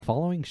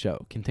Following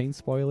show contains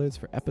spoilers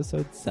for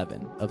episode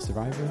 7 of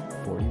Survivor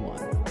 41.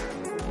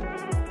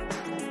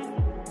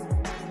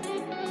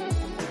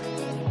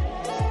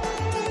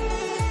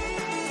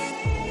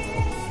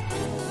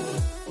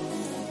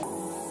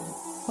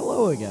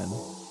 Hello again.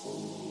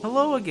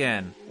 Hello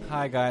again.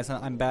 Hi guys,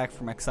 I'm back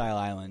from Exile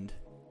Island.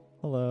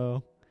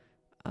 Hello.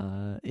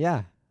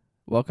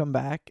 Welcome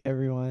back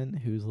everyone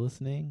who's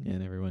listening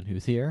and everyone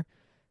who's here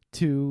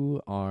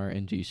to our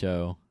NG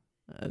show.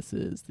 This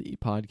is the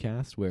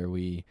podcast where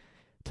we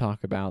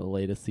talk about the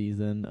latest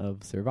season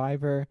of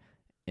Survivor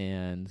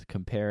and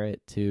compare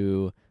it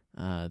to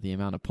the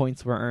amount of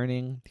points we're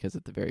earning, because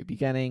at the very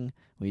beginning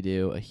we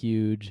do a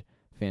huge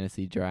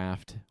fantasy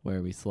draft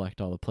where we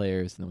select all the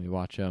players and then we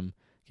watch them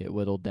get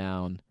whittled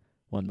down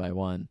one by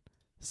one.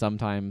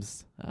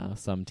 Sometimes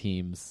some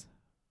teams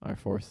are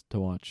forced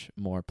to watch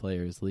more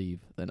players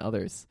leave than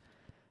others.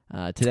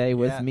 Today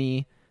with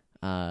me,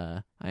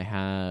 I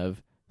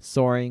have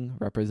Soaring,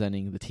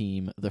 representing the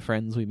team, the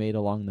friends we made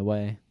along the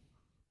way.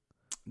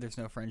 There's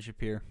no friendship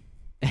here.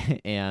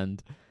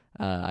 And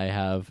I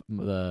have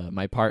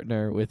my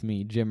partner with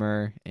me,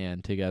 Jimmer,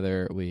 and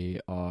together we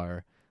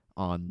are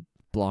on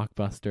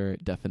Blockbuster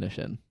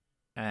Definition.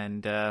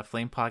 And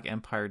Flamepog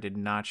Empire did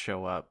not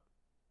show up.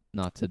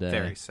 Not today.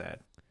 Very sad.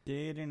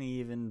 Didn't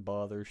even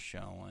bother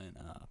showing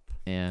up.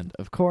 And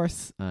of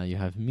course, you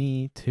have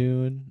me,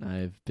 Toon.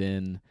 I've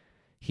been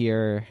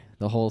here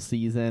the whole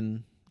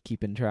season,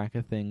 keeping track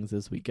of things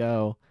as we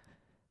go,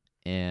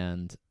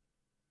 and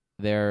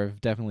there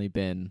have definitely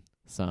been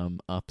some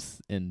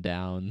ups and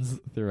downs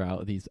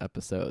throughout these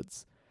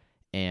episodes.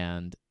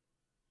 And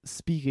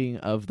speaking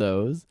of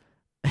those,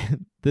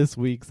 this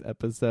week's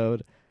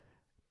episode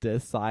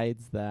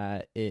decides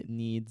that it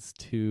needs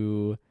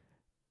to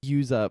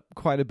use up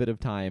quite a bit of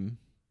time,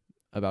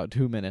 about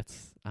 2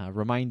 minutes,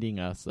 reminding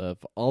us of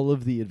all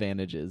of the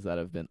advantages that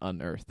have been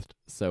unearthed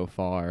so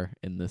far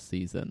in this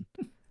season.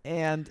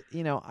 And,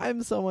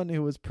 I'm someone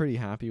who was pretty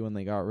happy when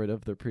they got rid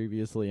of the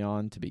previously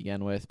on to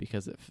begin with,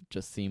 because it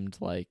just seemed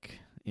like,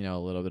 a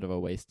little bit of a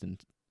waste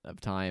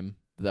of time,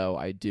 though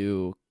I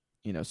do,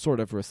 sort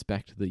of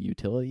respect the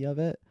utility of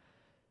it.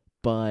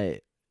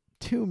 But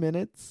 2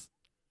 minutes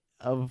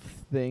of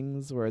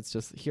things where it's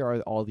just, here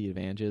are all the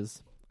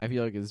advantages, I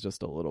feel like it's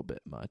just a little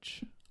bit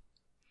much.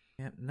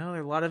 Yeah, no,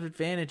 there are a lot of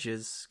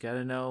advantages.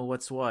 Gotta know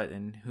what's what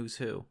and who's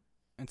who.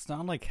 It's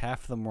not like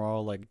half of them were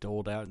all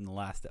doled out in the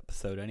last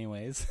episode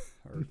anyways,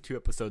 or 2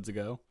 episodes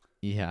ago.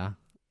 Yeah,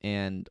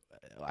 and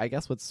I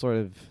guess what's sort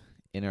of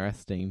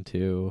interesting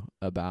too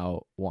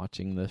about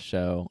watching this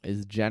show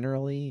is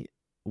generally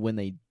when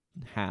they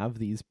have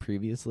these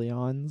previously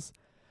ons,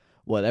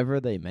 whatever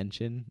they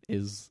mention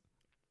is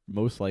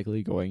most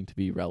likely going to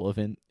be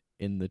relevant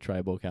in the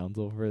tribal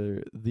council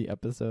for the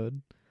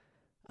episode.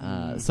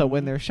 So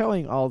when they're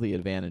showing all the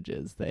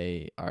advantages,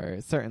 they are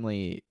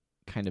certainly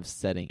kind of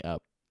setting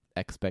up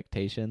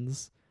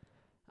expectations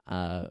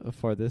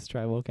for this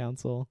tribal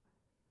council,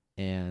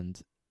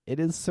 and it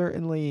is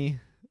certainly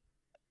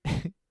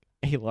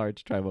a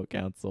large tribal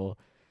council,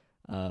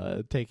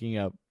 taking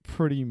up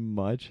pretty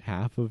much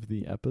half of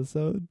the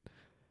episode.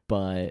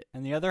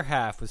 And the other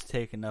half was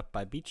taken up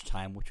by Beach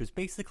Time, which was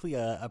basically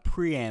a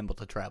preamble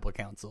to tribal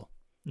council.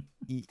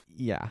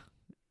 Yeah,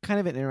 kind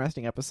of an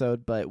interesting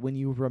episode, but when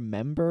you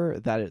remember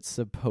that it's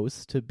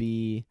supposed to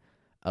be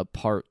a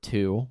part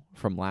 2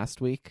 from last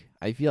week,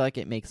 I feel like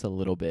it makes a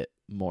little bit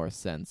more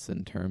sense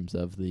in terms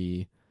of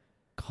the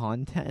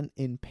content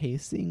and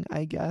pacing,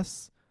 I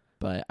guess.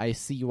 But I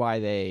see why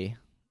they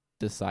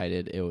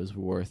decided it was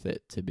worth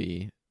it to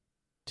be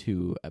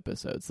 2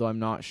 episodes. So I'm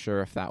not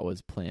sure if that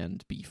was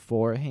planned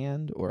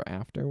beforehand or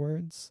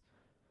afterwards.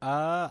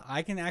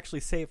 I can actually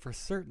say for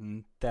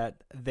certain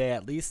that they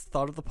at least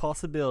thought of the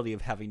possibility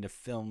of having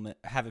to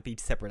have it be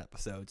separate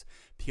episodes,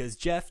 because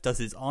Jeff does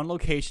his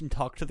on-location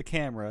talk to the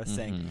camera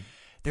saying,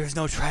 "There's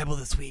no tribal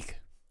this week."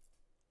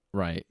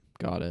 Right,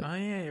 got it. Oh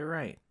yeah, you're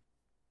right.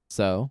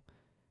 So,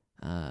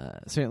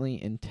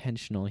 certainly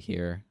intentional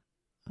here.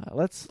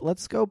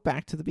 Let's go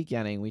back to the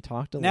beginning. We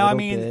talked a little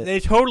bit.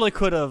 They totally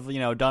could have,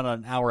 done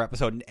an hour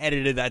episode and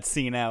edited that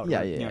scene out.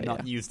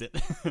 Not used it.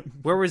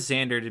 Where was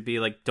Xander to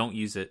be like, don't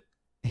use it?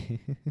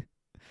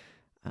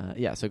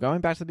 So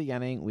going back to the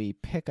beginning, we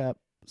pick up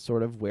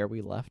sort of where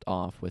we left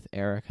off with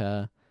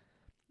Erica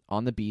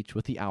on the beach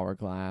with the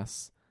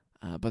hourglass,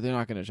 but they're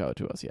not going to show it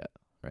to us yet,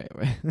 right?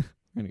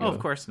 Of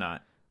course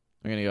not.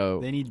 We're going to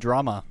go... They need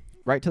drama.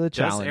 Right to the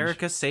challenge. Does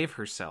Erica save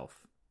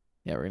herself?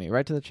 Yeah, we're going to get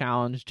right to the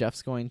challenge.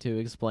 Jeff's going to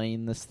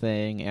explain this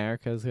thing.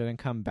 Erica's going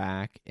to come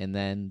back, and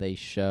then they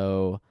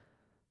show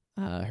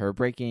her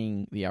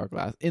breaking the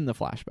hourglass in the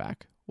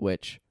flashback,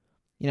 which...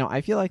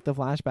 I feel like the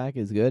flashback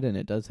is good, and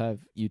it does have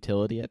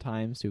utility at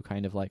times to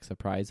kind of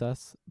surprise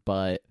us.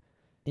 But,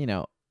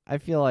 I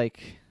feel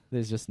like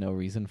there's just no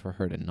reason for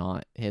her to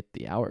not hit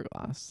the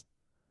hourglass.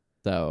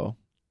 So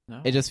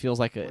it just feels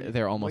like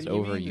they're almost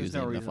overusing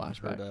the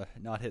flashback. For her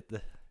to not hit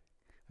the...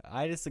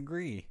 I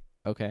disagree.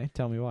 Okay,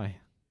 tell me why.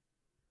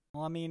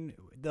 Well,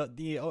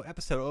 the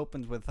episode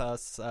opens with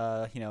us,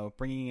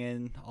 bringing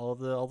in all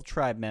the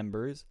tribe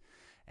members.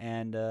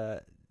 and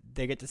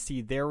they get to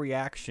see their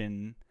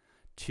reaction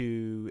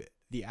to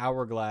the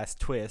hourglass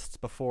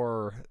twist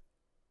before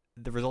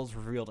the results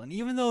revealed. And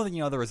even though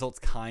the results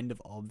kind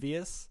of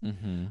obvious,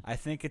 I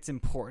think it's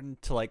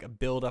important to like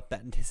build up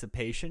that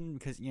anticipation,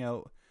 because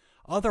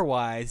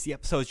otherwise the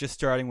episode's just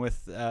starting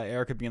with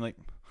Erica being like,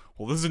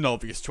 well, this is an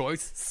obvious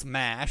choice,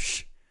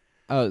 smash.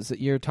 Oh, so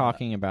you're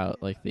talking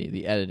about like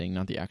the editing,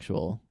 not the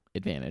actual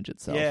advantage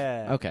itself.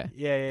 Yeah. Okay.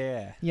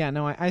 Yeah. Yeah,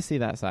 no, I see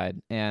that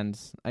side, and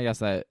I guess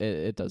that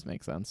it does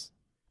make sense.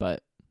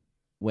 But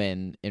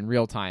when in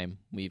real time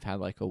we've had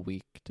like a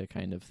week to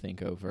kind of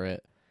think over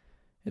it,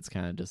 it's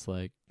kind of just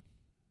like,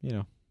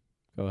 go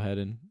ahead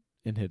and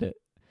hit it.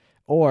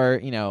 Or,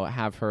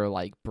 have her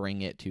like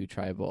bring it to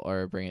tribal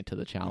or bring it to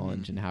the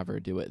challenge and have her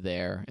do it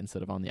there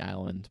instead of on the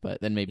island.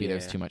 But then maybe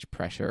there's too much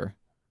pressure,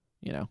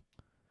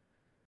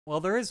 Well,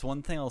 there is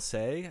one thing I'll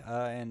say,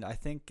 and I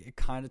think it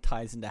kind of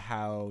ties into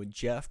how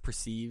Jeff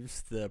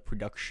perceives the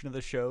production of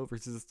the show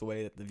versus the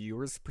way that the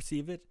viewers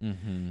perceive it.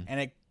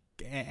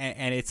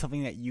 And it's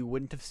something that you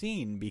wouldn't have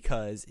seen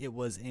because it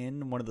was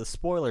in one of the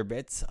spoiler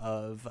bits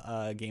of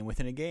Game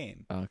Within a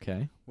Game.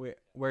 Okay.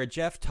 Where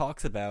Jeff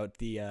talks about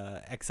the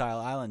Exile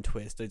Island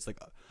twist. It's like,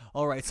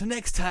 all right, so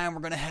next time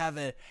we're going to have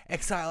an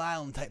Exile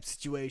Island type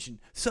situation.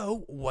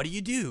 So what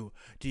do?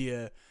 Do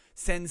you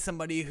send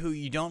somebody who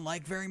you don't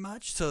like very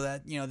much so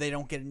that they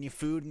don't get any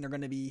food and they're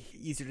going to be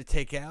easier to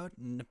take out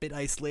and a bit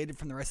isolated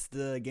from the rest of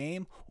the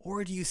game?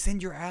 Or do you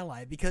send your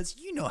ally, because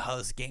you know how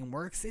this game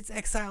works, it's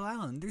Exile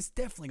Island, there's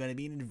definitely going to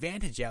be an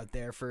advantage out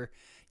there for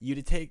you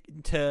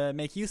to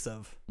make use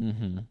of.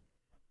 Right.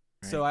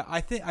 So I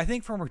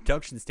think from a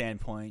production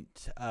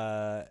standpoint,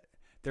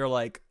 they're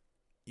like,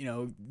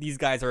 these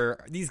guys are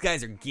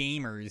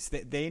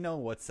gamers. They know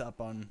what's up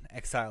on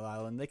Exile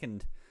Island. They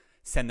can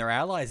send their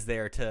allies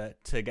there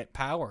to get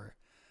power.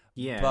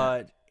 Yeah.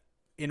 But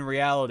in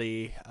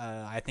reality,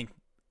 I think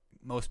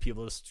most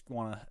people just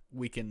want to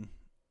weaken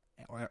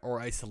or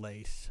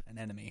isolate an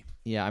enemy.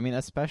 Yeah, I mean,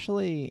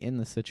 especially in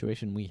the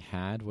situation we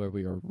had where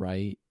we were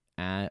right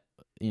at,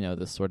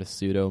 this sort of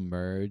pseudo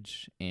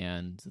merge,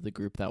 and the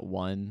group that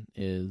won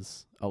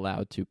is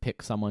allowed to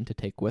pick someone to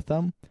take with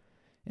them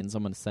and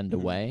someone to send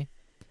away.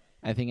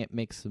 I think it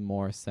makes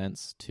more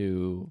sense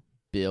to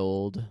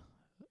build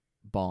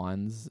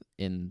bonds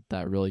in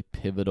that really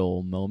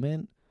pivotal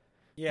moment,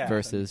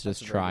 versus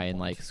just try and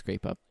like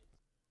scrape up,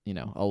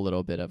 a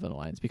little bit of an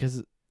alliance,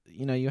 because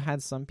you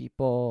had some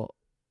people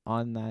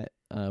on that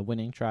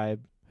winning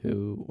tribe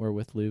who were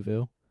with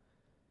Luvu,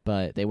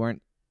 but they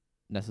weren't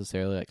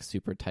necessarily like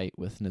super tight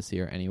with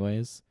Nasir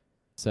anyways.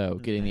 So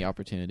getting the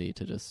opportunity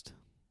to just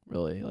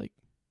really like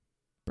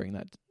bring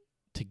that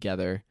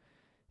together.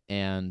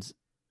 And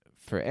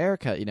for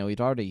Erica, we'd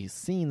already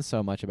seen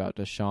so much about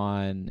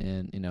Deshawn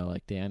and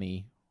like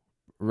Danny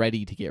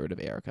ready to get rid of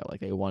Erica. Like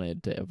they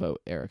wanted to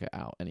vote Erica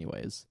out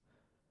anyways.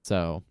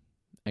 So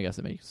I guess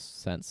it makes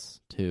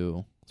sense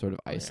to sort of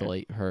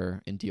isolate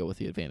her and deal with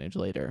the advantage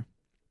later.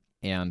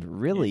 And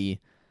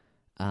really,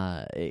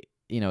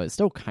 it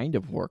still kind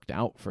of worked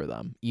out for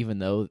them. Even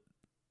though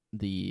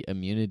the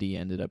immunity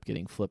ended up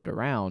getting flipped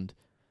around,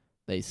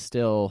 they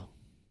still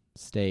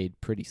stayed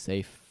pretty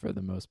safe for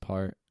the most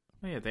part.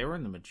 Oh, yeah, they were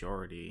in the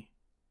majority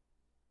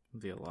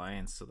of the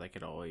alliance, so they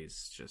could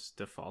always just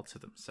default to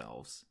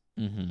themselves.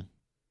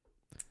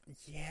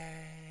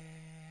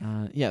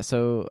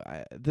 So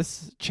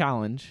this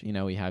challenge,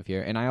 we have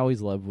here, and I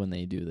always love when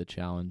they do the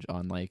challenge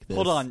on like this.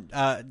 Hold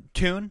on,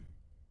 Toon?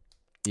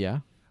 Yeah?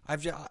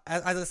 As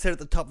I said at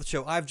the top of the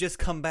show, I've just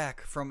come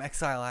back from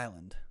Exile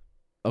Island.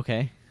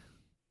 Okay.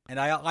 And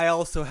I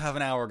also have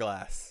an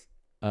hourglass.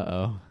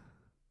 Uh-oh.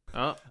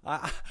 Oh.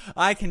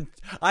 I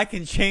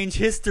can change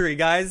history,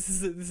 guys.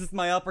 This is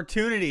my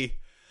opportunity.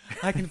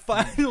 I can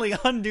finally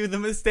undo the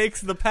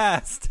mistakes of the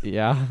past.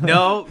 Yeah.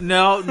 No.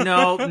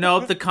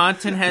 The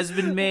content has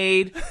been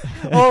made.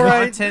 All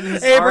right,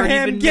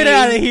 Abraham, get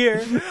out of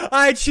here.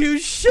 I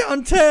choose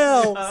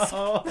Chantel.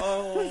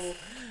 Oh.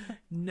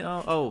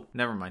 No. Oh,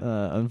 never mind.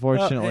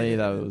 Unfortunately,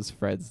 that was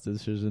Fred's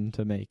decision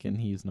to make, and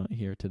he's not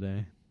here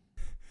today.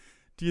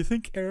 Do you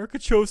think Erica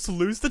chose to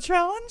lose the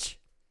challenge?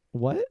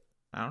 What?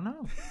 I don't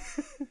know.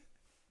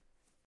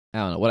 I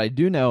don't know. What I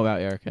do know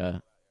about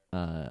Erica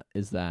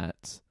is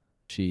that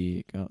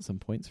she got some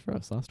points for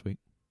us last week,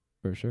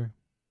 for sure.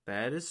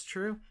 That is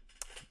true.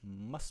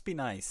 Must be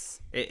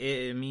nice.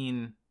 I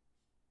mean,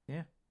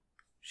 yeah.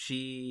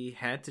 She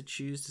had to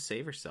choose to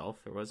save herself.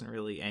 There wasn't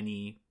really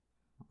any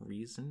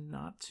reason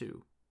not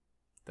to.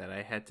 That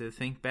I had to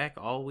think back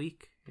all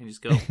week and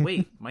just go,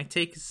 wait, my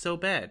take is so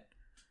bad.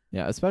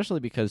 Yeah,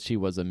 especially because she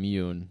was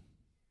immune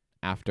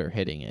after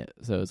hitting it.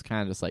 So it's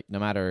kind of just like, no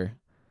matter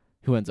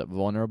who ends up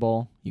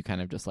vulnerable, you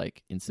kind of just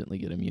like instantly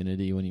get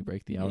immunity when you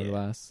break the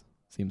hourglass.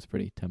 Seems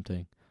pretty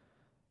tempting.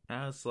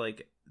 I was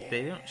like,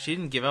 she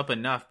didn't give up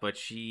enough, but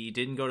she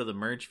didn't go to the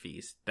merge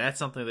feast. That's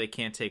something they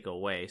can't take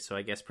away. So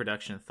I guess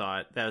production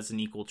thought that was an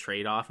equal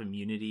trade-off,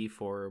 immunity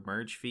for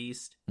merge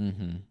feast.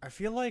 Mm-hmm. I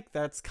feel like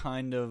that's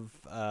kind of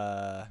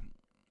a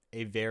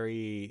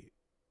very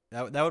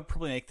That would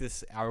probably make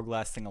this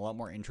hourglass thing a lot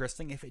more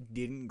interesting if it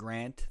didn't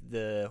grant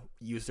the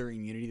user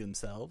immunity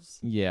themselves.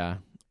 Yeah.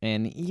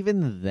 And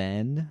even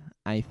then,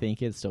 I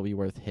think it'd still be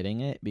worth hitting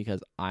it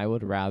because I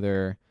would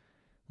rather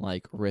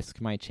like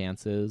risk my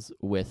chances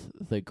with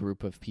the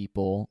group of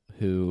people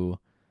who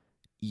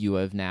you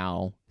have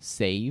now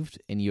saved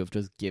and you have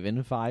just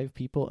given 5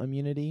 people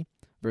immunity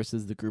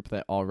versus the group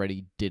that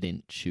already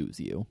didn't choose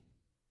you.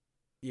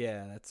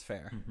 Yeah, that's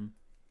fair. Mm-hmm.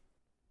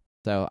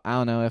 So I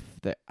don't know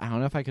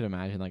if I could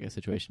imagine like a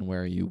situation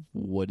where you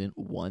wouldn't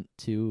want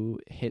to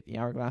hit the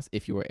hourglass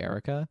if you were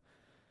Erica,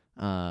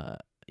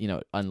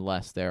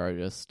 unless there are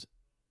just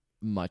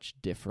much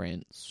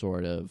different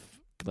sort of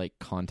like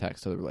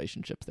context to the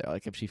relationships there.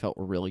 Like if she felt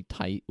really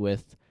tight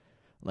with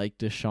like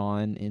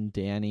Deshawn and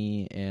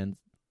Danny and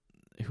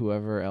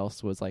whoever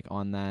else was like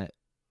on that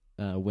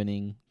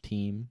winning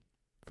team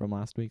from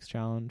last week's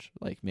challenge,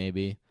 like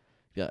maybe,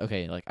 yeah,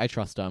 okay, like I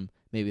trust them.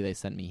 Maybe they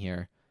sent me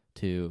here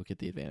to get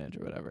the advantage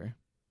or whatever.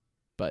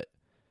 But,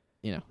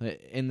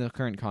 in the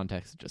current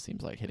context, it just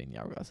seems like hitting the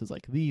hourglass is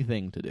like the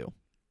thing to do.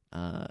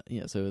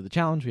 So the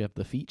challenge, we have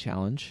the feet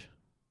challenge,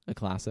 a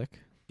classic.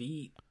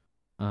 Feet.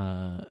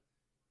 I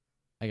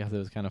guess it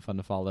was kind of fun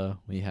to follow.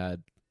 We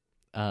had,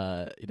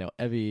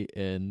 Evie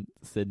and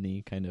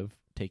Sydney kind of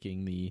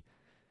taking the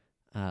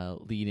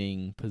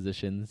leading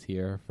positions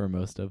here for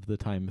most of the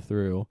time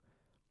through.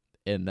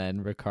 And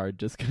then Ricard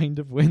just kind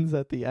of wins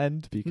at the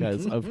end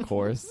because, of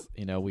course,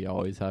 we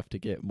always have to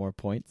get more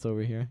points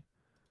over here.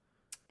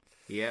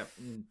 Yeah,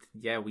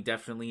 we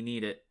definitely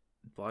need it.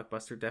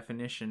 Blockbuster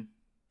definition.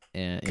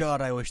 And God,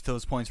 I wish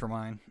those points were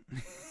mine.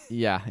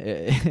 Yeah,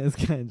 it's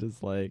kind of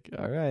just like,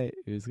 all right,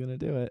 who's going to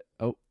do it?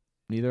 Oh,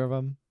 neither of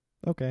them?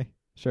 Okay,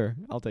 sure,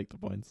 I'll take the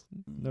points.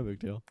 No big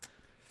deal.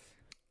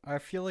 I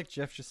feel like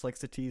Jeff just likes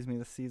to tease me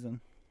this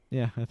season.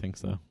 Yeah, I think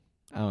so.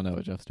 I don't know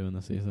what Jeff's doing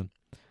this season.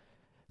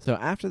 So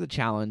after the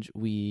challenge,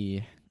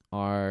 we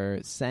are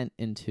sent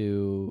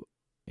into,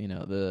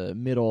 the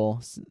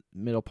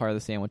middle part of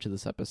the sandwich of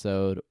this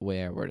episode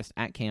where we're just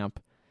at camp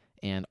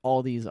and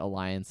all these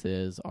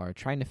alliances are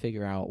trying to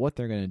figure out what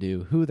they're going to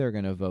do, who they're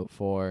going to vote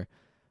for,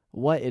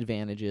 what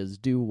advantages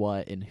do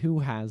what, and who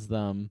has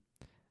them.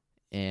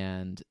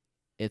 And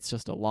it's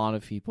just a lot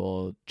of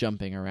people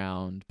jumping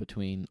around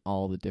between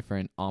all the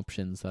different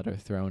options that are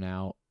thrown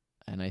out.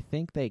 And I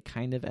think they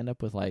kind of end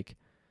up with like,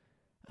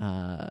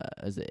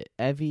 is it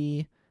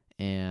Evie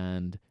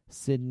and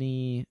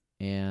Sydney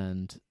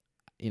and,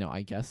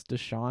 I guess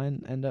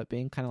Deshawn end up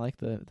being kind of like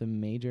the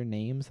major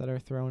names that are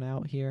thrown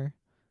out here.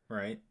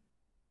 Right.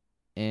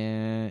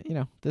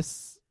 And,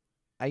 this,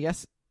 I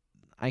guess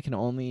I can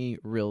only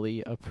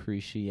really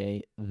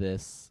appreciate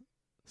this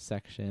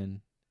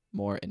section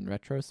more in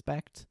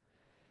retrospect.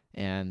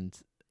 And,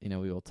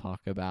 we will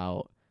talk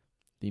about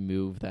the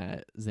move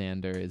that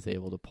Xander is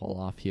able to pull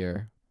off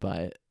here.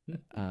 But,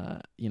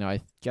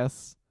 I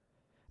guess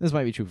this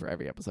might be true for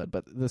every episode,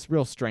 but this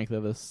real strength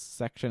of this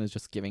section is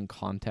just giving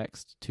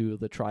context to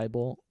the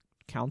tribal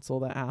council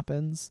that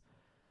happens.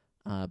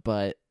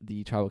 But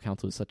the tribal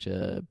council is such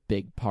a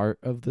big part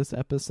of this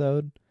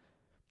episode.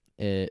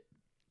 It,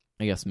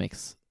 I guess,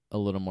 makes a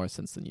little more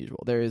sense than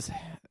usual. There's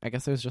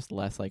just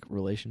less like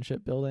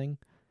relationship building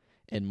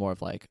and more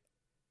of like,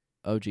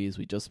 oh geez,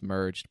 we just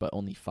merged, but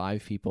only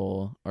 5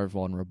 people are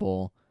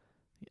vulnerable.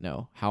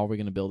 How are we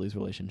going to build these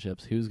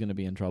relationships? Who's going to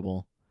be in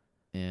trouble?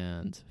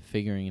 And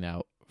figuring it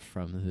out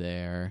from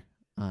there.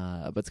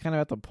 But it's kind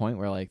of at the point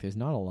where like there's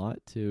not a lot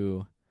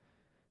to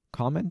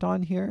comment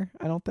on here,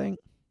 I don't think.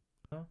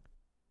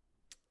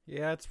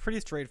 Yeah, it's pretty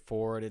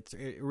straightforward.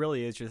 It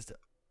really is just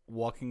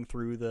walking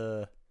through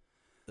the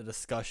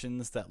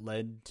discussions that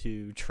led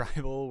to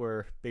tribal,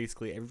 where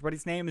basically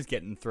everybody's name is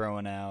getting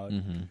thrown out,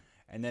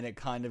 and then it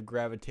kind of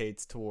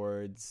gravitates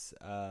towards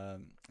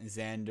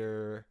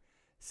Xander,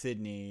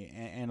 Sydney,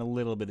 and a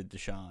little bit of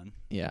Deshawn.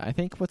 Yeah, I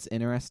think what's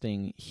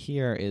interesting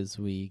here is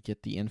we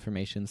get the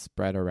information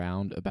spread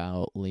around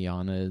about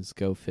Liana's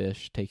go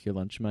fish, take your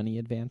lunch money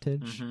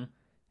advantage.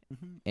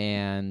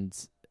 And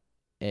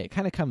it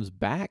kind of comes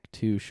back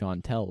to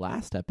Chantel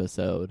last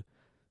episode,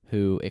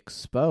 who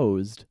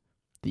exposed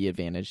the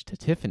advantage to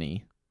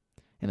Tiffany.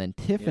 And then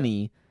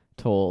Tiffany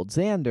told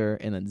Xander,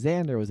 and then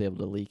Xander was able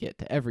to leak it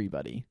to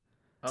everybody.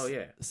 Oh,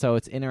 yeah. So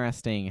it's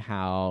interesting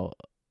how,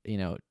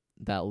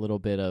 that little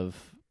bit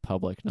of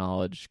public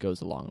knowledge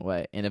goes a long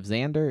way. And if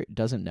Xander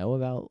doesn't know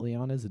about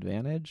Liana's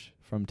advantage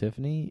from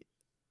Tiffany,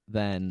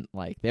 then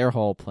like their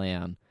whole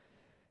plan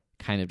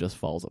kind of just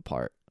falls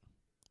apart.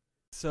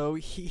 So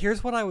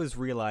here's what I was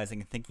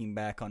realizing, thinking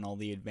back on all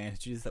the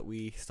advantages that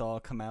we saw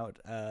come out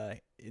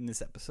in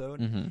this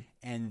episode.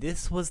 And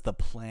this was the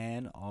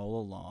plan all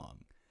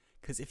along.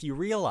 Because if you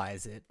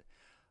realize it,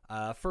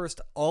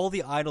 first, all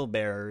the idol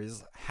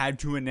bearers had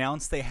to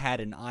announce they had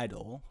an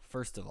idol,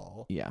 first of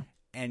all. Yeah.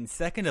 And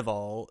second of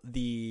all,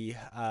 the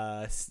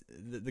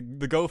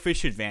Go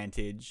Fish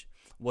advantage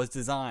was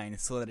designed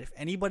so that if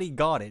anybody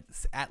got it,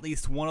 at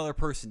least one other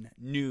person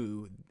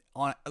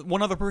on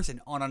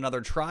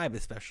another tribe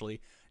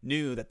especially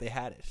knew that they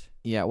had it.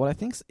 Yeah, what I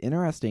think's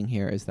interesting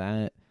here is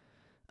that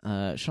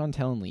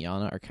Chantel and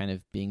Liana are kind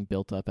of being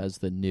built up as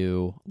the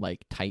new,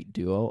 like, tight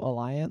duo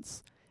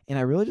alliance. And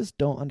I really just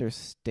don't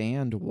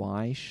understand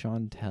why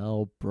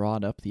Chantel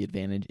brought up the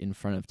advantage in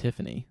front of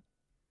Tiffany.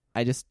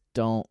 I just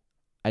don't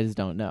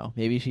know.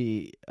 Maybe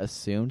she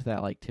assumed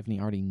that, like, Tiffany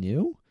already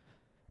knew,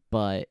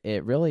 but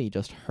it really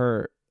just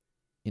hurt,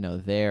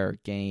 their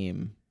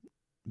game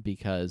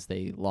because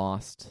they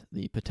lost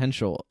the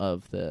potential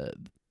of the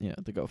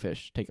Go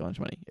Fish, take lunch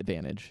money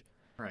advantage.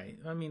 Right.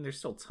 I mean, there's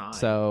still time.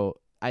 So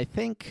I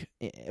think,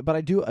 but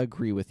I do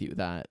agree with you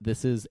that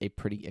this is a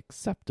pretty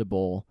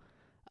acceptable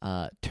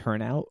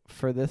turnout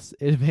for this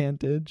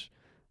advantage.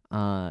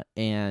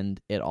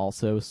 And it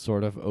also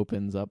sort of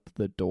opens up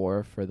the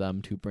door for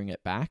them to bring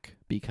it back,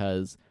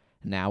 because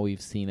now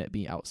we've seen it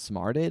be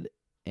outsmarted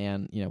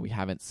and, we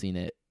haven't seen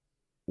it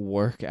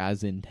work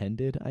as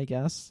intended, I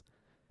guess.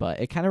 But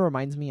it kind of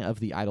reminds me of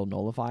the Idol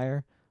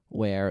Nullifier,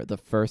 where the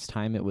first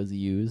time it was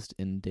used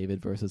in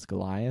David versus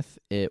Goliath,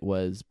 it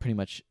was pretty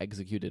much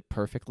executed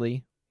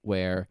perfectly,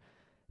 where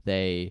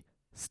they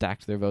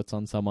stacked their votes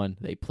on someone,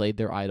 they played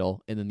their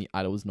idol, and then the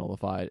idol was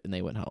nullified and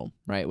they went home,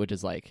 right? Which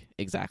is like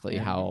exactly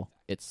how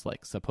it's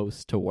like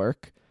supposed to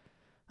work.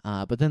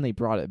 But then they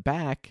brought it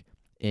back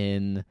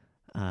in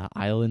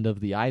Island of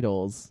the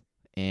Idols,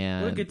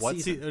 and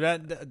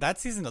that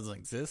season doesn't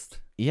exist.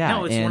 Yeah,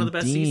 no, it's and one of the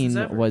best Dean seasons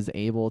ever. Was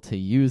able to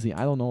use the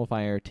idol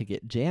nullifier to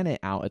get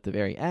Janet out at the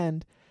very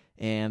end,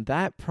 and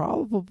that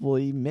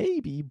probably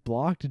maybe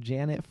blocked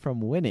Janet from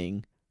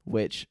winning,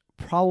 which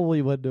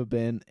probably would have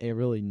been a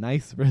really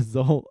nice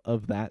result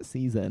of that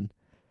season.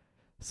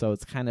 So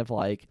it's kind of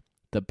like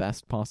the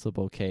best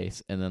possible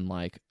case, and then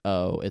like,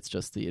 oh, it's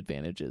just the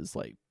advantages,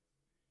 like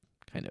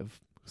kind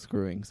of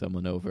screwing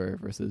someone over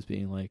versus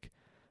being like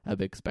a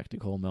big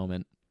spectacle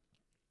moment.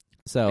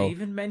 So they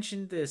even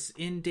mentioned this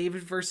in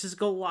David versus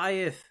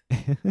Goliath.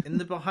 In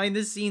the behind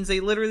the scenes, they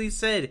literally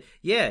said,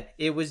 yeah,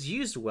 it was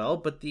used well,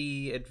 but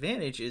the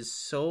advantage is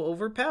so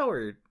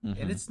overpowered,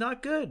 and it's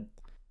not good.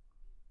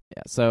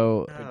 Yeah,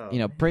 so,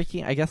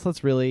 breaking, I guess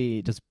let's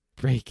really just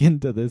break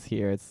into this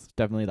here. It's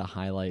definitely the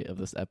highlight of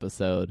this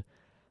episode.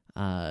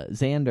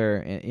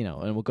 Xander,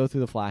 and we'll go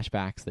through the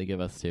flashbacks they give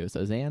us too.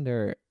 So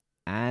Xander,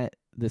 at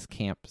this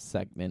camp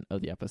segment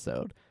of the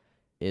episode,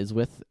 is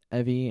with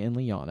Evie and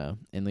Liana.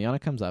 And Liana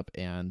comes up,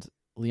 and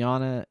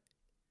Liana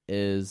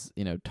is,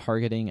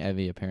 targeting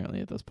Evie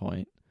apparently at this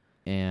point,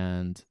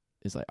 and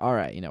is like, all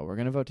right, we're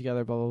going to vote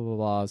together, blah, blah, blah,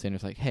 blah.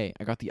 Xander's like, hey,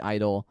 I got the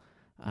idol.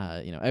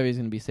 Evie's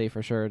going to be safe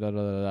for sure, da, da,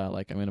 da, da,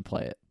 like, I'm going to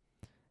play it.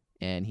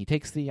 And he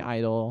takes the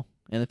idol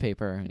and the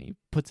paper, and he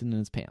puts it in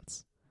his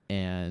pants.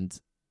 And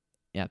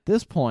at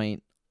this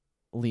point,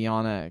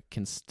 Liana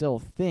can still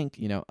think,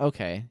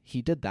 okay,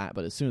 he did that,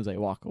 but as soon as I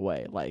walk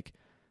away, like,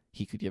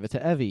 he could give it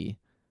to Evie,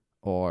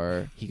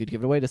 or he could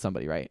give it away to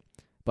somebody, right?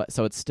 But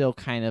so it's still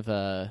kind of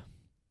a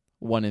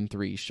 1 in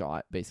 3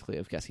 shot, basically,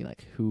 of guessing,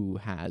 like, who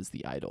has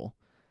the idol.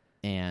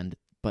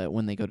 But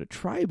when they go to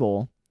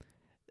tribal,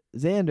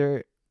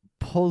 Xander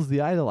pulls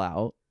the idol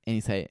out, and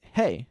he say,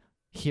 hey,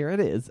 here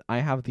it is. I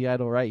have the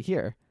idol right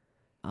here.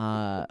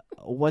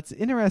 What's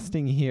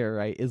interesting here,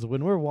 right, is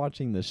when we're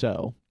watching the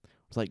show,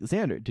 it's like,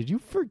 Xander, did you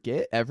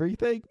forget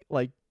everything?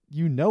 Like,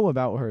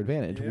 about her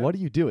advantage. Yeah. What are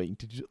you doing?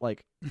 Did you,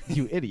 like,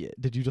 you idiot,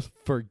 did you just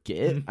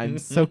forget? I'm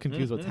so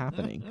confused what's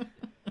happening.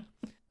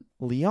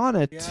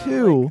 Liana,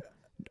 too,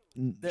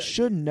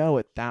 should know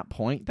at that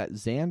point that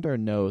Xander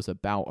knows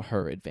about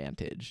her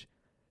advantage.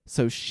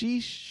 So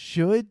she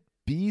should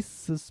be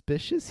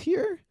suspicious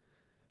here,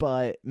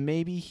 but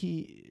maybe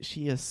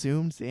she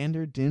assumed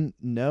Xander didn't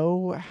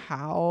know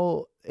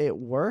how it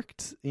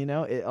worked.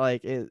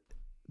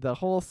 The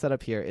whole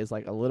setup here is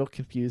like a little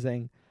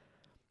confusing,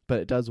 but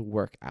it does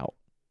work out.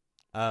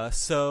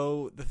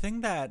 So the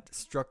thing that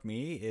struck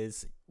me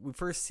is we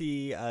first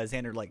see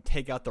Xander like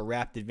take out the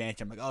wrapped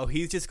advantage. I'm like, oh,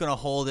 he's just gonna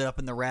hold it up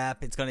in the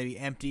wrap. It's gonna be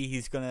empty.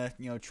 He's gonna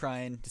try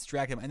and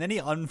distract him, and then he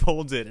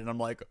unfolds it, and I'm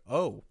like,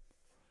 oh,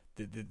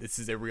 this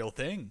is a real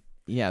thing.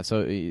 Yeah.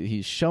 So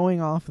he's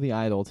showing off the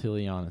idol to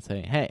Liana,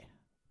 saying, hey,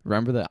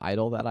 remember the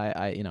idol that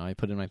I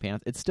put in my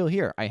pants? It's still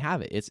here. I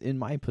have it. It's in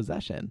my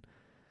possession.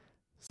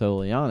 So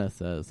Liana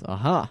says,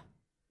 aha,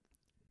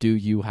 do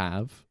you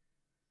have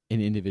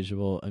an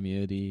individual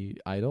immunity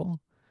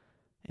idol?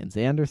 And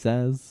Xander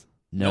says,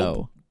 no,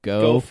 nope.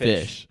 Go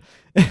fish.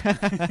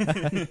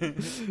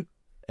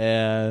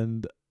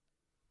 And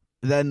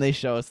then they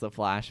show us the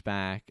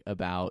flashback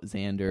about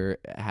Xander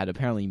had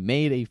apparently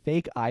made a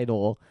fake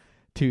idol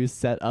to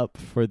set up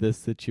for this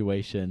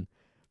situation.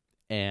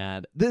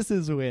 And this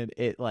is when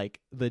it, like,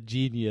 the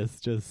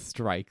genius just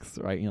strikes,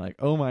 right? And you're like,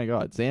 oh my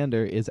god,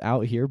 Xander is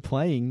out here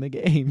playing the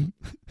game.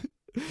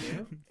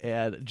 Yeah.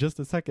 And just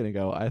a second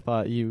ago, I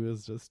thought he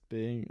was just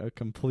being a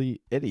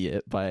complete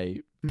idiot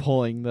by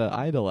pulling the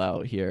idol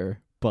out here,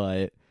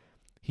 but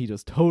he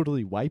just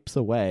totally wipes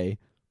away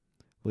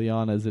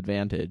Liana's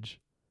advantage,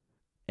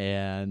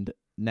 and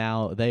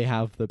now they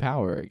have the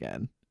power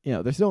again.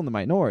 They're still in the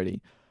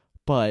minority,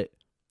 but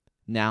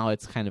now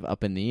it's kind of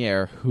up in the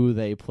air who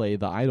they play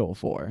the idol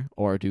for,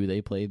 or do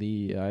they play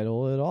the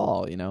idol at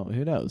all?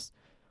 Who knows?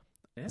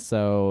 Yeah.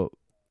 So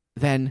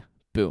then,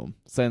 boom,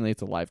 suddenly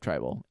it's a live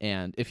tribal.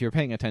 And if you're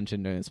paying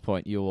attention during this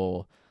point, you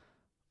will,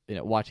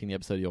 watching the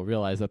episode, you'll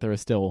realize that there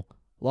is still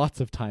lots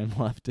of time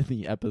left in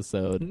the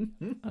episode,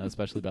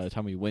 especially by the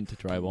time we went to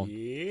tribal.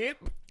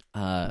 Yep.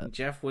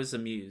 Jeff was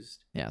amused.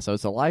 Yeah, so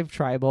it's a live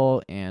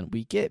tribal, and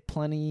we get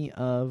plenty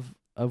of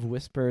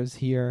whispers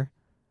here.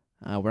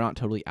 We're not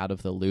totally out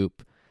of the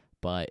loop,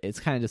 but it's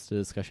kind of just a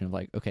discussion of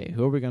like, okay,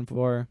 who are we going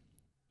for?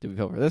 Do we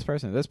vote for this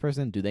person or this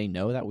person? Do they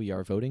know that we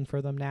are voting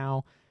for them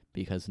now?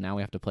 Because now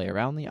we have to play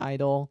around the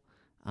idol.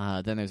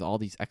 Then there's all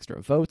these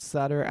extra votes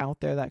that are out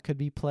there that could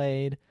be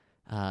played.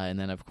 And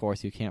then, of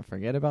course, you can't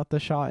forget about the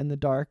shot in the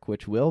dark,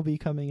 which will be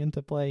coming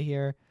into play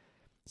here.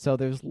 So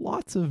there's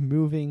lots of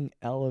moving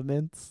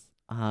elements.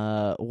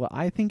 What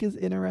I think is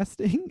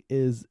interesting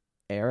is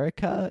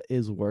Erica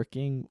is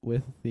working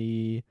with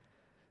the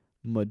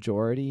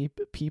majority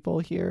people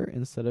here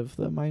instead of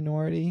the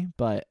minority,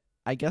 but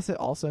I guess it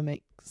also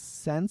makes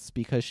sense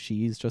because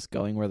she's just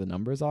going where the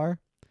numbers are.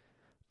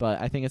 But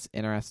I think it's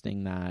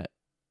interesting that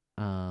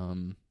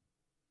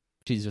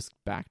she's just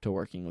back to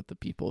working with the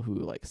people who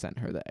like sent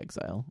her to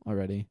exile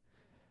already.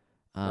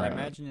 I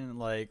imagine in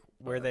like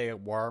where they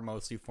were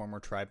mostly former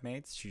tribe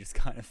mates, she just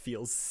kind of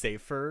feels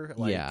safer.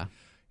 Like, yeah.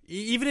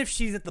 Even if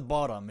she's at the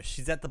bottom,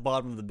 she's at the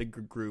bottom of the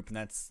bigger group, and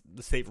that's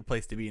the safer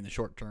place to be in the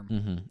short term.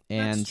 Mm-hmm.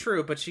 And that's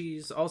true, but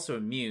she's also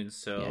immune,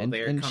 so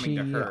they're coming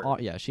to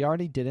her. She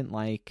already didn't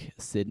like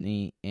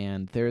Sydney,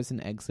 and there's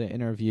an exit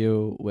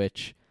interview,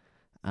 which,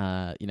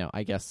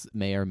 I guess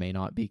may or may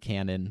not be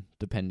canon,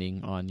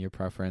 depending on your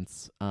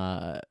preference.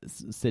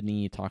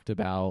 Sydney talked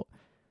about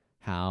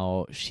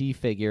how she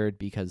figured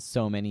because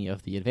so many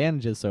of the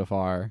advantages so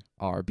far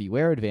are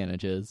beware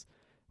advantages,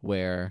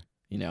 where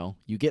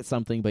you get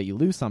something, but you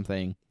lose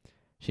something.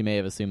 She may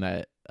have assumed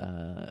that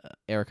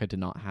Erica did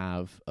not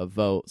have a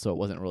vote, so it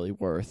wasn't really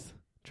worth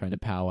trying to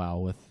powwow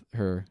with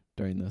her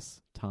during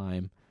this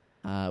time.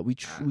 We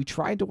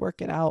tried to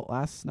work it out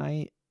last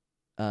night,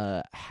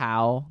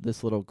 how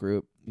this little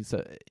group...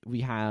 So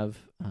we have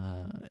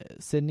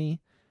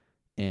Sydney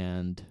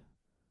and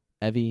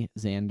Evie,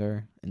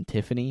 Xander, and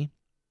Tiffany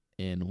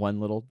in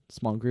one little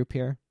small group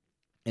here.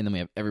 And then we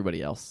have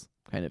everybody else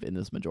kind of in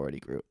this majority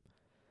group.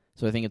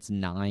 So I think it's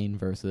 9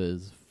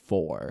 versus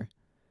 4.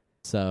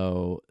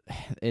 So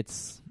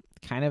it's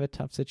kind of a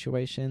tough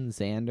situation.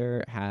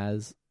 Xander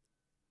has,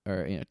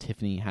 or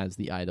Tiffany has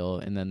the idol,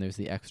 and then there's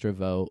the extra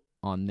vote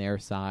on their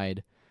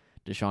side.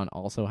 Deshawn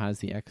also has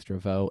the extra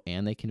vote,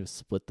 and they can just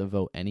split the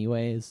vote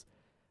anyways.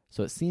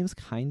 So it seems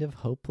kind of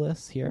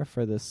hopeless here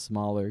for this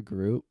smaller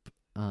group.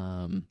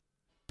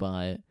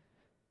 But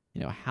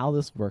how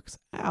this works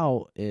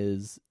out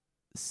is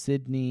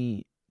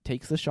Sydney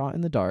takes the shot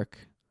in the dark,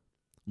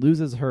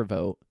 loses her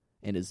vote,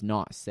 and is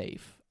not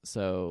safe.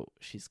 So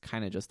she's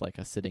kind of just like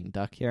a sitting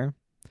duck here.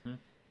 Mm-hmm.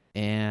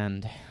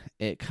 And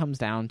it comes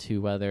down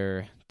to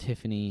whether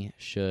Tiffany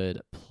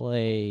should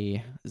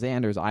play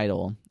Xander's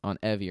idol on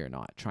Evie or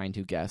not, trying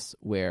to guess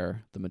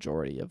where the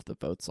majority of the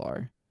votes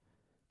are.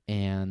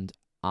 And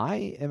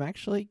I am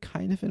actually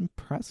kind of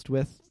impressed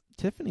with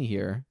Tiffany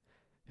here,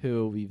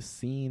 who we've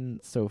seen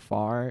so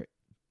far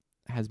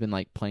has been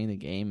like playing the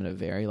game in a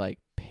very like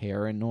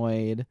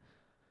paranoid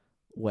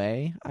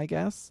way, I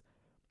guess.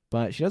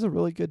 But she does a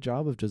really good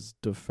job of just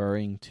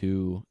deferring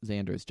to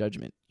Xander's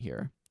judgment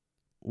here,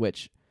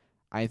 which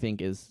I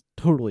think is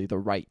totally the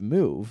right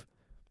move,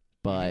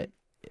 but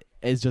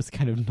is just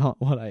kind of not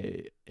what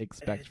I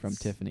expect from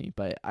Tiffany.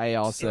 But I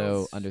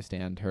also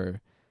understand her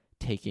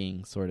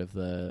taking sort of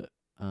the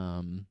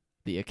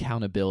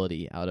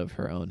accountability out of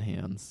her own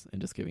hands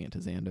and just giving it to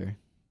Xander.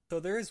 So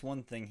there is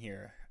one thing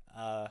here,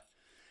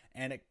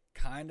 and it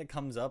kind of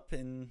comes up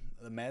in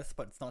the myth,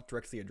 but it's not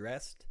directly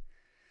addressed.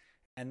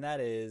 And that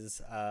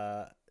is,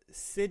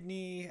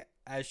 Sydney,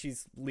 as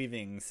she's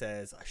leaving,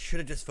 says, I should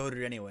have just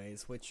voted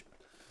anyways, which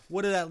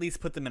would have at least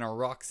put them in a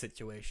rock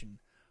situation.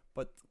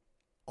 But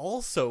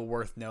also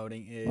worth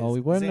noting is, well,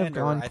 we wouldn't Xander, have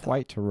gone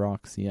quite to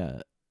rocks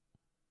yet.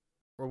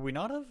 Or we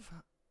not have?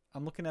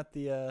 I'm looking at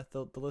the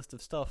list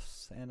of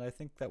stuffs, and I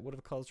think that would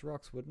have caused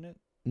rocks, wouldn't it?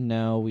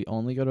 No, we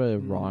only go to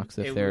rocks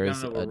if there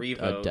is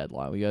a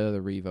deadline. We go to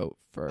the revote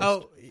first.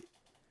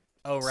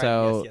 Oh, right.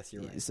 So, yes,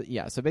 you're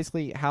right. So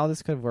basically how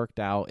this could have worked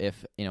out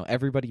if,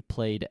 everybody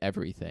played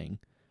everything.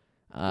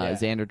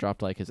 Xander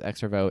dropped like his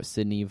extra vote,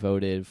 Sydney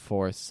voted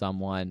for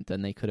someone,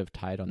 then they could have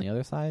tied on the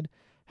other side.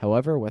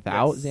 However,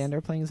 without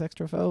Xander playing his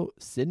extra vote,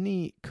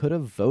 Sydney could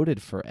have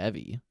voted for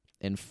Evie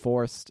and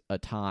forced a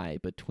tie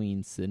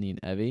between Sydney and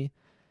Evie.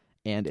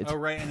 And it's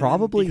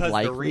probably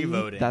likely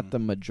that the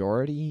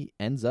majority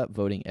ends up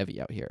voting Evie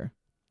out here.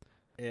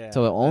 Yeah,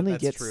 so it only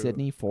gets true.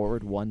 Sydney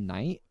forward one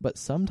night, but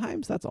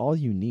sometimes that's all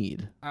you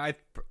need. I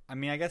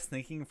mean, I guess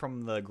thinking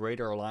from the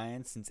greater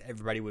alliance, since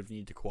everybody would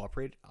need to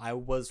cooperate, I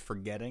was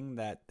forgetting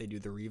that they do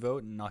the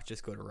revote and not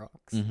just go to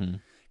rocks.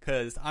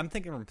 Because I'm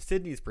thinking from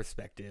Sydney's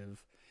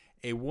perspective,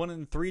 a 1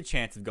 in 3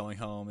 chance of going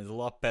home is a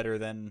lot better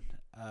than,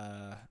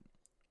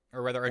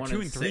 or rather, a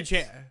 2 in 3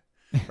 chance.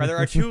 Rather,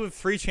 a 2 of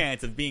 3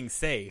 chance of being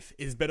safe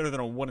is better than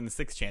a 1 in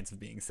 6 chance of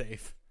being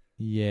safe.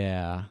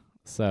 Yeah.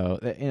 So,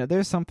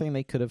 there's something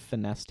they could have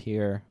finessed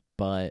here,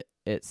 but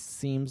it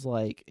seems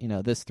like,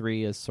 this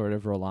 3 is sort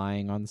of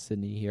relying on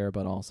Sydney here,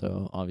 but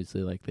also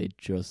obviously like they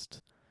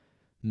just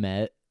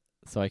met,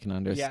 so I can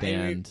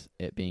understand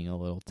it being a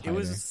little tighter.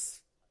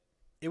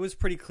 It was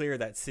pretty clear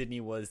that Sydney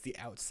was the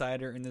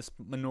outsider in this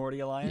minority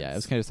alliance. Yeah, it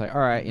was kind of just like,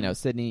 all right,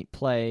 Sydney,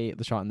 play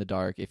the shot in the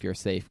dark. If you're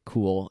safe,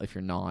 cool. If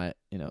you're not,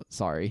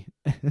 sorry.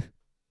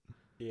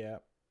 Yeah.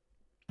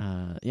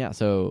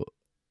 So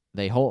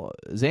they hold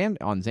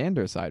on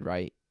Xander's side,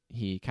 right?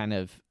 He kind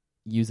of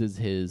uses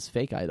his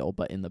fake idol,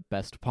 but in the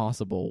best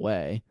possible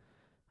way.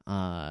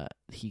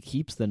 He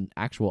keeps the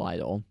actual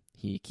idol.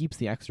 He keeps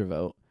the extra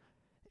vote,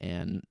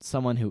 and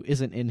someone who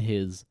isn't in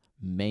his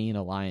main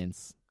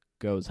alliance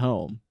goes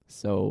home.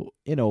 So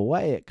in a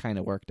way, it kind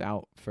of worked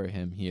out for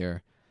him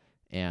here.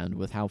 And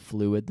with how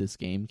fluid this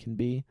game can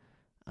be,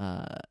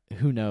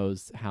 who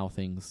knows how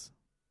things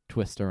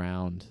twist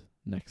around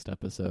next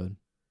episode.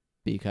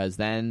 Because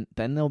then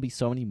there'll be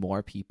so many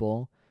more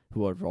people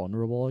who are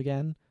vulnerable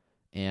again.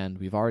 And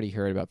we've already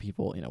heard about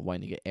people,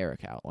 wanting to get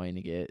Eric out, wanting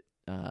to get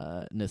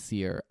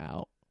Nasir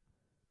out.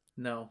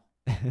 No.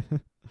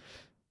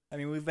 I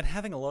mean, we've been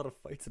having a lot of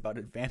fights about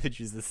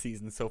advantages this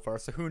season so far,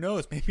 so who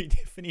knows? Maybe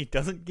Tiffany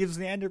doesn't give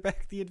Xander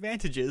back the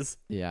advantages.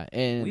 Yeah,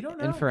 and we don't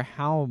know. And for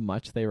how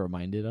much they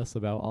reminded us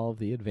about all of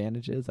the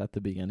advantages at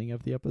the beginning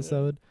of the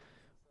episode,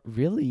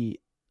 really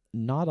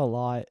not a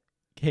lot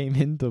came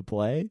into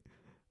play.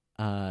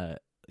 Liana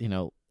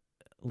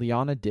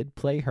did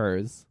play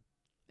hers,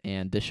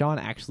 and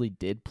Deshawn actually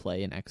did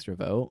play an extra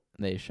vote.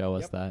 They show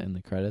us that in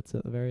the credits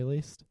at the very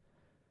least.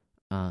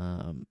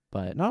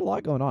 But not a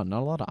lot going on.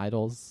 Not a lot of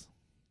idols.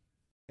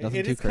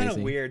 Nothing it too is crazy. Kind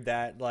of weird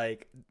that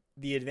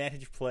the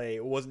advantage play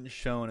wasn't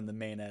shown in the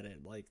main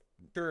edit.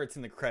 Sure, it's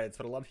in the credits,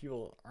 but a lot of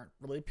people aren't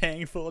really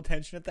paying full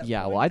attention at that point.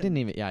 Yeah, well, I didn't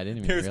even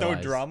There's realize. no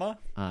drama.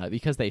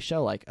 Because they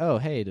show oh,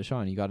 hey,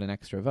 Deshawn, you got an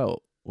extra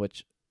vote,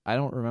 which I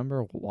don't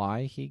remember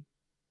why he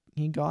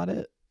got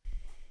it,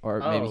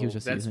 or maybe he was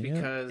just using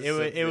it. That's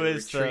because it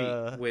was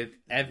retreat with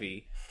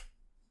Evie.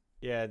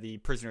 Yeah, the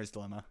prisoner's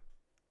dilemma.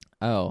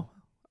 Oh,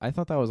 I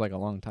thought that was a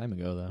long time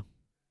ago though.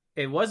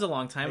 It was a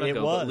long time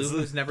ago, but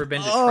Lulu's never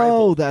been to Oh,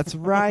 Tribal. that's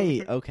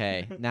right.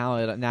 Okay, now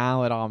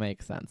it all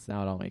makes sense.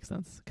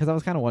 Because I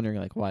was kind of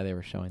wondering why they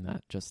were showing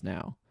that just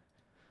now.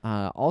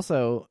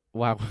 Also,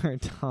 while we're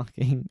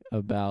talking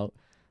about,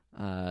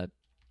 I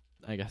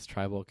guess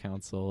Tribal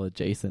Council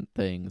adjacent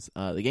things,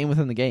 the game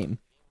within the game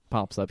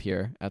pops up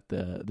here at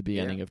the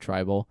beginning of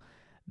Tribal.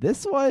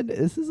 This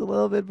is a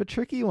little bit of a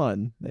tricky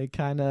one. They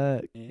kind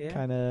of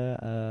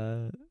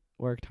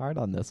worked hard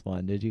on this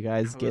one. Did you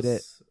guys get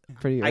it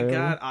pretty early? I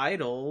got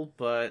idol,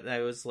 but I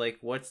was like,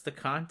 what's the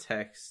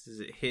context? Is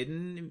it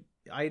hidden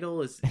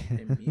idol? Is it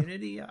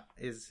immunity?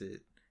 Is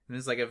it? And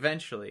it's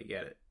eventually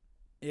get it.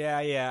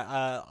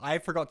 Yeah. I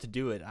forgot to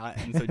do it,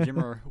 and so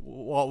Jimmer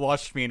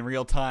watched me in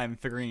real time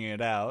figuring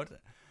it out.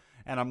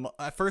 And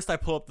at first I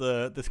pull up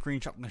the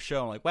screenshot from the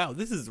show. I'm like, wow,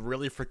 this is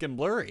really freaking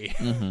blurry.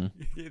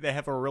 Mm-hmm. They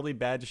have a really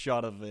bad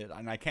shot of it,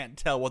 and I can't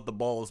tell what the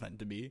ball is meant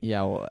to be.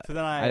 Yeah, well, so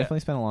then I definitely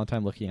spent a long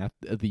time looking at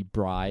the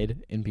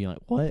bride and being like,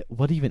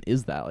 what even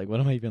is that? What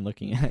am I even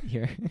looking at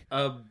here?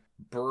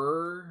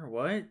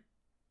 What?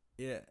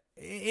 Yeah,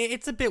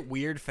 it's a bit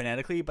weird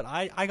phonetically, but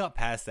I got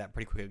past that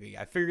pretty quickly.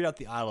 I figured out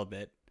the idol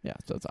bit. Yeah,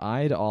 so it's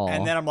idol.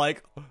 And then I'm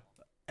like,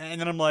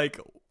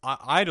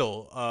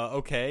 idol.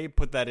 Okay,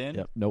 put that in.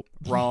 Yep. Nope.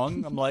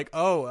 Wrong. I'm like,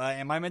 oh,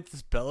 am I meant to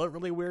spell it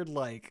really weird?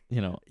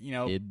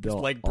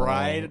 Just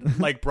bride,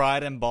 like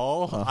bride and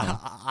ball.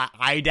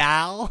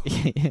 Idol.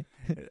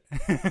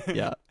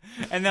 Yeah.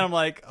 And then I'm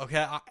like,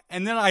 okay.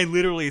 And then I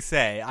literally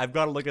say, I've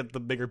got to look at the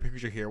bigger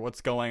picture here.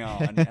 What's going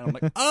on? And I'm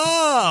like,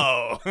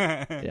 oh.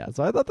 Yeah.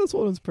 So I thought this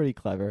one was pretty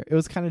clever. It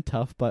was kind of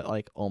tough, but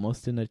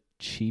almost in a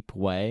cheap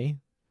way.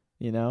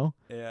 Yeah.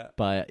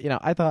 But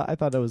I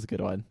thought it was a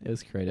good one. It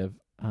was creative.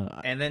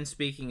 And then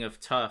speaking of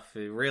tough,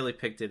 it really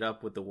picked it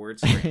up with the word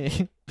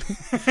scramble.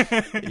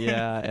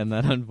 Yeah, and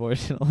then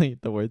unfortunately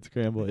the word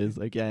scramble is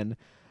again.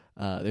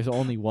 There's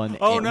only one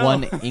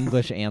one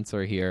English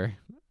answer here.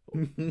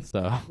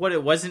 So what?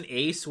 It wasn't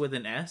ace with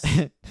an S?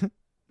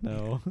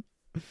 No,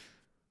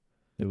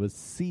 it was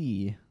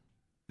C.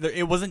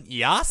 It wasn't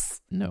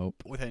yas.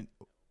 Nope. With an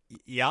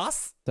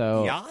yas.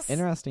 So yas?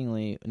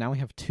 Interestingly, now we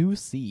have two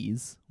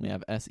C's. We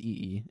have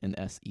SEE and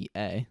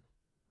SEA.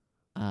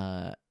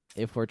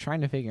 If we're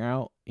trying to figure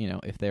out,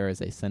 if there is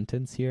a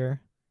sentence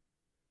here,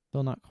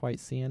 still not quite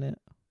seeing it.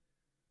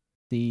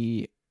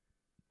 The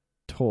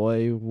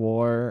toy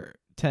war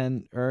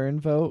 10 earn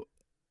vote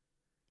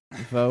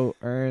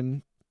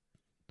earn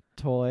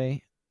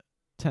toy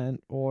 10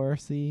 or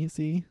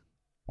CC.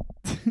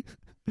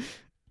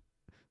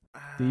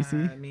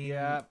 DC? I mean,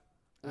 Yeah.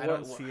 I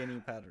don't see any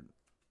pattern.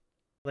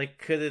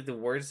 Could the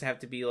words have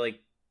to be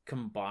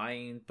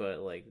combined, but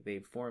they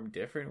form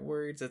different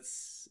words?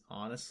 That's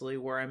honestly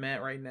where I'm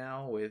at right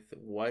now with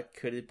what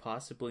could it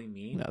possibly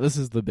mean. No, this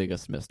is the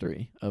biggest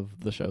mystery of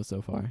the show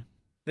so far.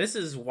 This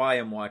is why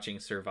I'm watching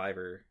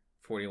Survivor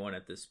 41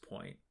 at this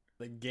point.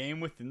 The game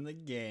within the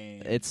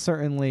game. It's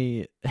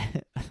certainly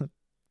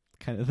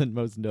kind of the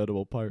most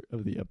notable part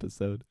of the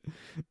episode.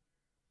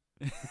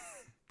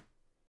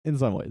 In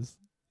some ways.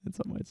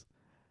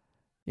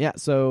 Yeah,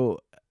 so,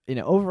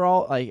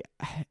 overall, like,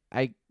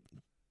 I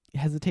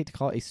hesitate to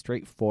call it a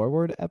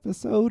straightforward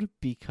episode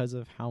because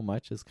of how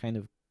much is kind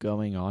of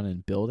going on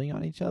and building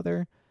on each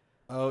other.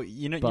 Oh,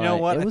 you know But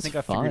what? it I was think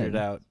I figured it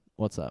fun. out.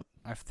 What's up?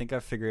 I think I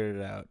figured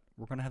it out.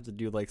 We're gonna have to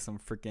do like some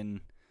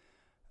freaking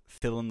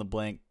fill in the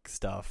blank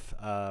stuff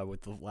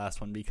with the last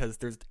one because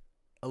there's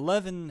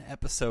 11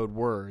 episode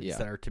words Yeah.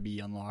 that are to be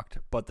unlocked,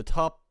 but the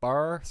top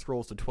bar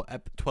scrolls to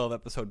 12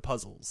 episode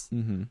puzzles.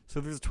 Mm-hmm. So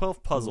there's a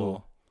 12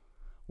 puzzle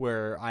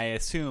where I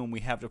assume we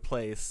have to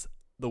place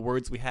the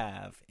words we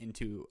have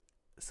into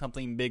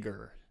something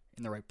bigger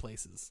in the right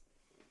places.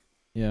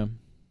 Yeah.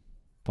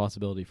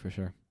 Possibility for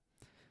sure.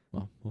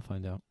 Well, we'll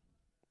find out.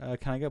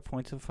 Can I get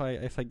points if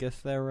I guess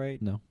that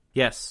right? No.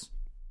 Yes.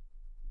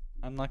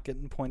 I'm not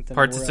getting points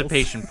anywhere else.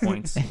 Participation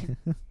points.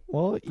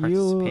 Well, you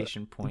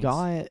Participation points.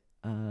 got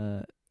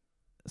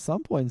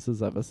some points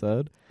this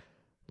episode.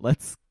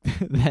 Let's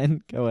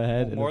then go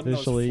ahead and more than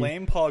officially those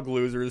flame pog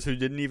losers who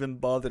didn't even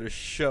bother to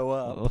show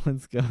up.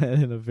 let's go ahead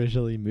and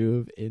officially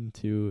move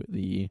into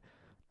the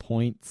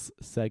points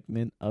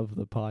segment of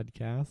the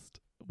podcast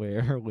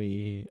where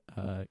we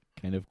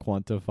kind of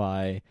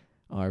quantify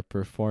our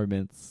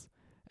performance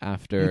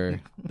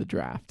after the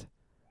draft.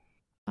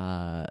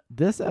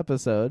 This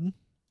episode,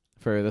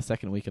 for the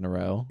second week in a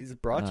row, Is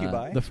brought to you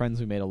by the friends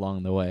we made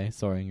along the way,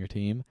 soaring your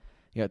team.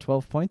 You got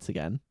 12 points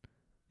again.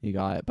 You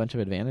got a bunch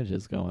of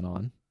advantages going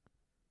on.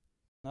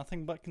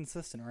 Nothing But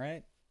Consistent,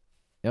 right?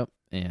 Yep.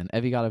 And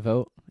Evie got a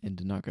vote and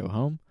did not go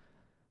home.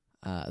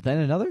 Then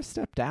another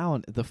step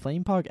down, the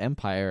Flamepog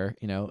Empire,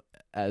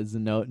 as a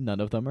note, none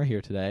of them are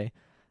here today.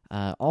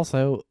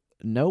 Also,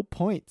 no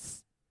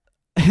points.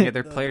 Yeah,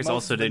 their The players most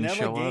also didn't vanilla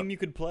show game up. you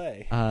could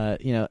play.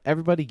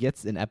 Everybody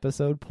gets an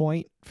episode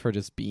point for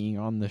just being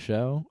on the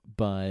show,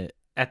 but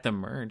At the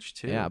merge,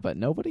 too. yeah, but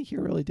nobody here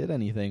really did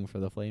anything for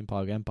the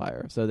Flamepog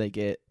Empire. So they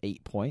get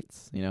 8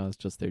 points, it's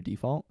just their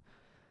default.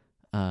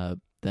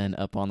 Then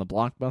up on the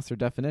blockbuster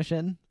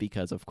definition,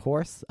 because of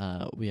course,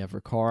 we have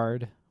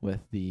Ricard with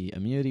the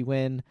immunity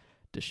win.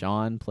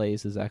 Deshaun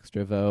plays his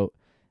extra vote,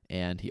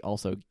 and he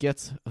also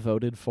gets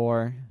voted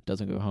for.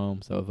 Doesn't go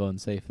home, so voting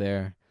safe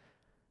there.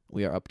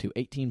 We are up to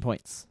 18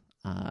 points.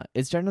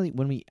 It's generally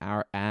when we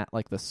are at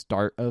like the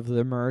start of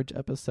the merge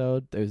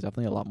episode, there's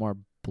definitely a lot more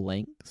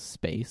blank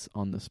space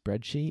on the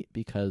spreadsheet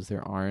because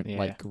there aren't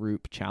like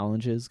group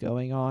challenges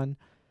going on.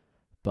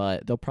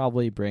 But they'll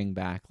probably bring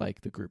back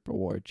like the group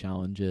reward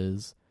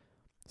challenges.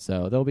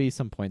 So there'll be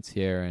some points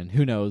here, and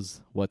who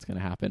knows what's going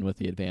to happen with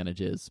the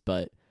advantages.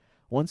 But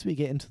once we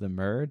get into the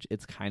merge,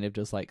 it's kind of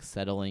just like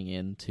settling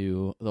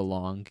into the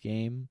long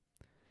game.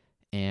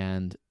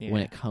 And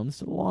when it comes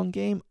to the long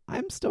game,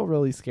 I'm still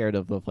really scared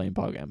of the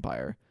Flamepog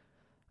Empire.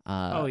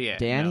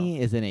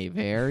 Danny is in a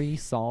very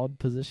solid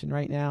position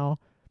right now.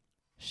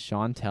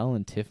 Chantel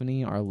and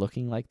Tiffany are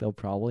looking like they'll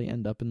probably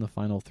end up in the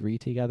final 3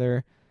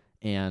 together.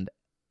 And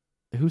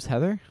who's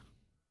Heather?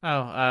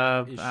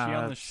 Oh, Is she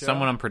on the show?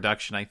 someone on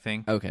production, I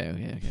think.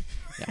 Okay.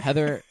 Yeah,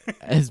 Heather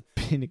has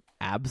been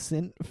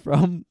absent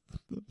from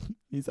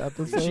these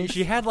episodes.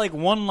 She had like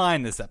one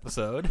line this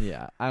episode.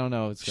 Yeah, I don't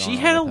know what's going on.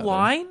 She had a with Heather.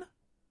 line?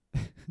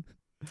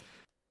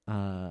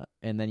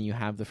 And then you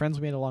have the friends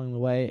we made along the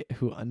way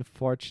who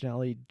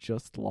unfortunately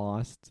just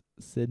lost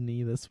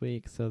Sydney this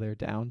week, so they're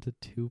down to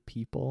 2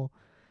 people.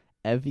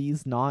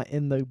 Evie's not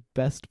in the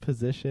best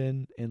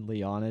position, and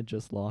Liana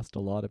just lost a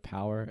lot of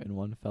power in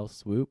one fell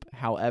swoop.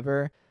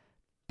 However,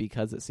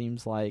 because it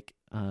seems like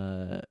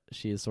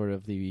she is sort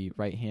of the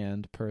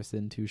right-hand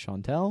person to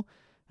Chantel,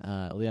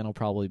 Liana will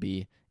probably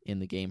be in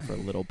the game for a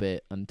little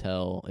bit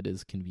until it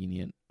is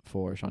convenient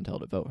for Chantel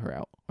to vote her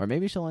out. Or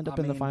maybe she'll end up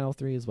in the final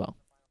 3 as well.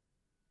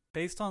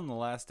 Based on the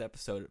last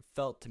episode, it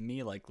felt to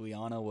me like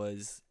Liana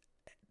was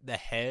the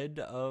head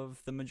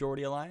of the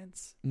Majority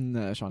Alliance.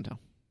 No, Chantel.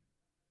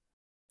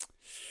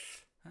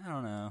 I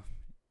don't know.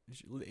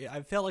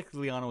 I felt like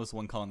Liana was the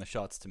one calling the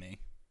shots to me.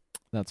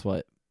 That's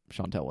what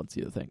Chantel wants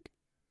you to think.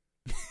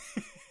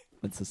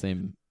 It's the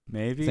same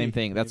Maybe same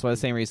thing. That's why the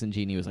same reason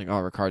Jeannie was like,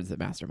 "Oh, Ricard's the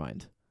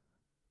mastermind."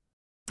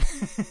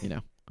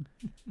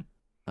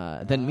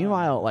 Then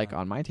meanwhile, like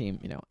on my team,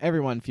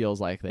 everyone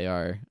feels like they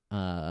are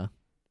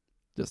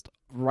just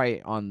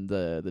right on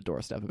the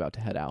doorstep, about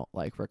to head out.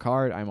 Like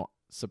Ricard, I'm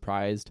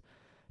surprised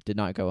did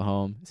not go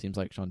home. It seems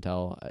like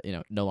Chantel,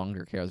 no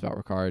longer cares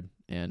about Ricard,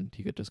 and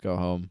he could just go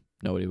home.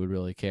 Nobody would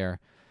really care.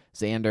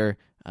 Xander,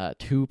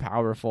 too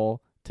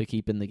powerful to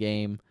keep in the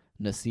game.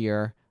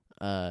 Nasir,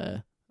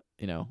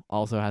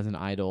 also has an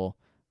idol.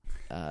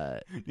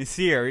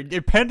 Nasir,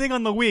 depending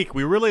on the week,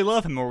 we really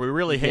love him or we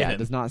really hate him.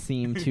 Does not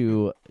seem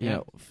to,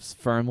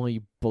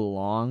 firmly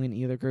belong in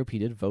either group. He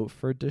did vote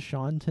for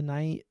Deshaun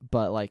tonight,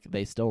 but like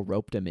they still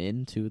roped him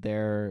into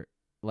their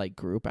like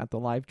group at the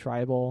live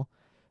tribal.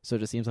 So it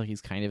just seems like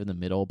he's kind of in the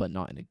middle, but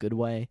not in a good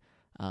way.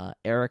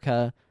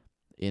 Erica,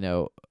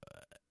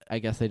 I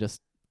guess they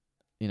just,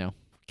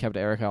 kept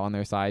Erica on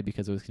their side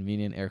because it was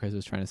convenient. Erica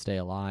was trying to stay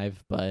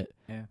alive, but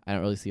Yeah. I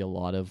don't really see a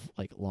lot of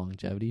like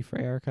longevity for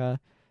Erica.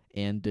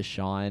 And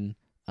Deshaun,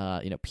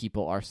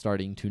 people are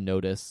starting to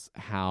notice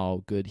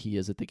how good he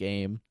is at the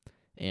game,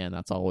 and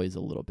that's always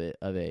a little bit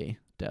of a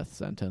death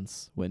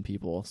sentence when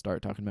people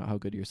start talking about how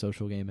good your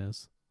social game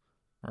is.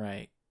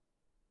 Right.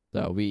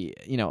 So we,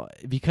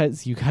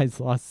 because you guys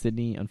lost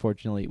Sydney,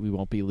 unfortunately, we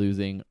won't be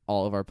losing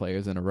all of our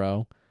players in a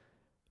row.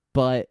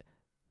 But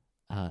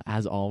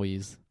as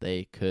always,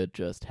 they could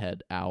just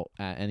head out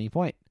at any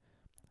point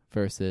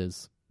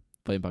versus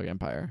Flamebug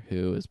Empire,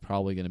 who is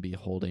probably going to be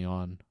holding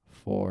on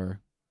for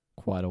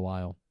quite a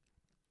while.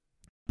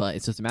 But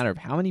it's just a matter of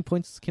how many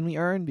points can we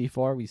earn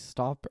before we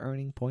stop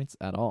earning points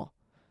at all.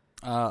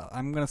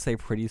 I'm going to say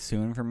pretty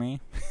soon for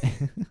me.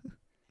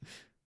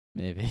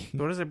 Maybe.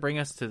 What does it bring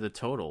us to the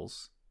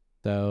totals?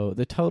 So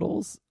the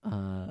totals,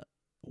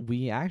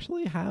 we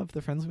actually have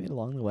the friends we made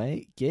along the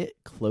way get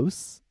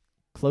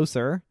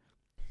closer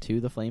to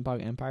the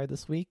Flamepog Empire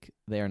this week.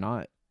 They are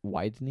not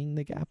widening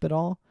the gap at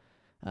all.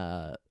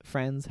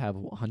 Friends have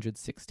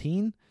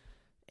 116,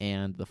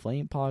 and the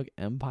Flamepog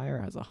Empire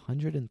has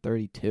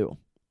 132.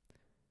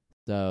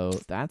 So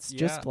that's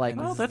just like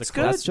that's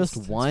good. That's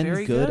just one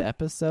very good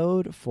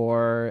episode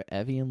for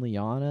Evie and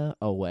Liana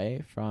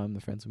away from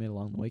the friends we made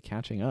along the way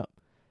catching up.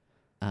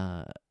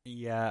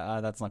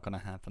 That's not going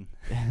to happen.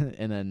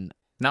 And then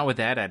Not with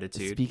that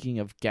attitude. speaking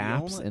of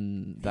gaps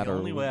The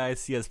only way I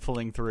see us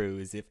pulling through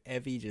is if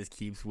Evie just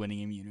keeps winning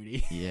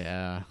immunity.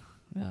 Yeah.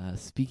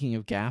 Speaking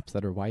of gaps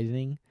that are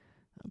widening,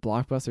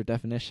 Blockbuster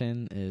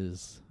Definition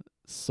is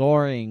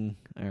soaring,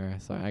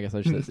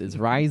 is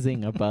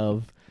rising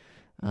above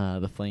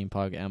the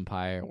Flamepog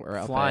Empire. We're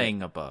up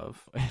Flying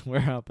above.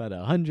 We're up at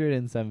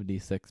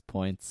 176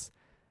 points.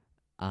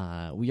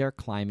 We are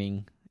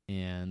climbing,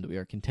 and we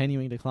are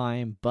continuing to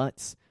climb,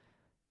 but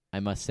I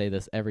must say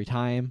this every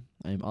time.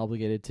 I'm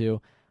obligated to.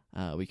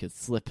 We could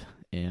slip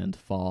and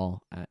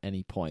fall at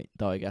any point,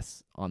 though I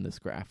guess on this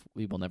graph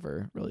we will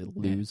never really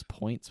lose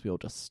points. We'll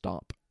just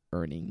stop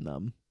earning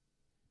them.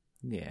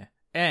 Yeah.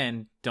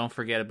 And don't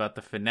forget about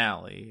the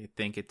finale. I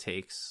think it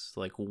takes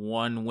like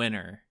one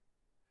winner.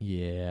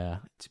 Yeah.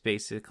 To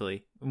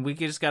basically, we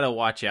just gotta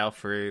watch out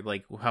for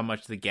like how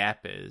much the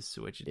gap is,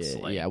 which it's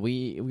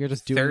we're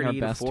just doing our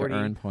best to 40.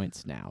 earn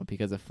points now,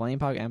 because if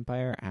Flamepog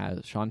Empire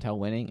has Chantel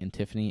winning and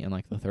Tiffany in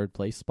like the third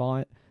place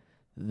spot,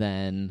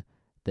 then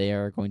they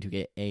are going to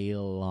get a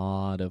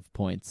lot of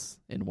points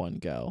in one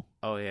go.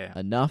 Oh yeah,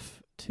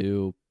 enough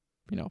to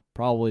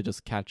probably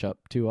just catch up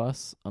to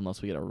us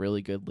unless we get a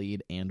really good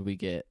lead and we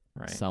get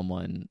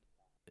someone,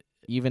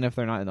 even if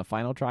they're not in the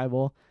final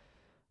tribal,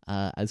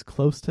 as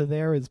close to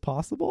there as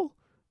possible.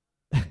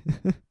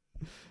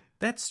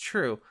 That's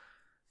true.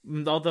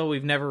 Although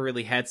we've never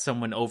really had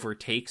someone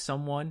overtake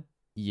someone.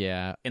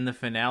 Yeah. In the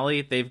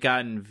finale, they've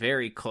gotten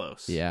very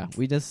close. Yeah,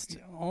 we just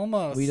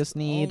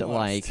need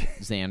like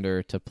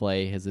Xander to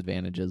play his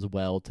advantages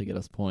well to get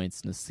us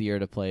points, Nasir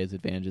to play his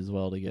advantages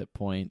well to get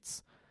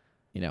points.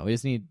 We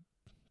just need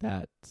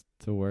that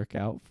to work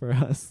out for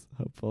us,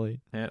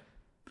 hopefully. Yep.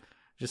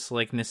 Just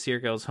like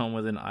Nasir goes home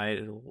with an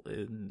idol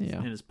in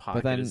his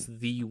pocket is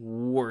the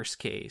worst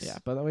case. Yeah,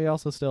 but then we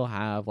also still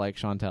have like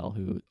Chantel,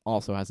 who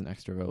also has an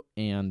extra vote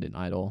and an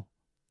idol.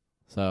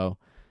 So,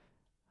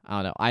 I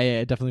don't know.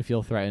 I definitely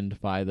feel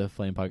threatened by the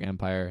Flamepog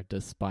Empire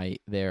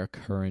despite their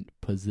current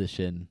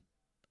position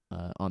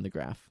on the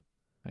graph.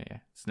 Oh, yeah,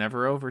 it's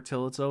never over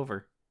till it's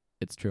over.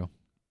 It's true.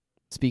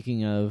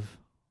 Speaking of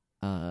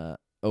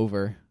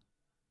over,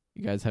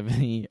 you guys have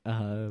any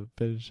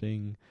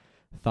finishing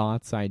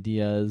thoughts,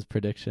 ideas,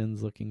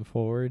 predictions looking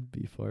forward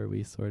before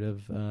we sort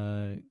of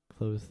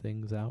close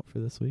things out for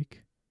this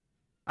week?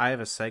 I have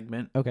a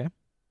segment. Okay.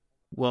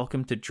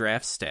 Welcome to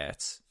Draft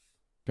Stats.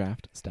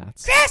 Draft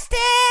Stats. Draft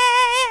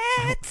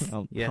Stats!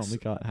 I only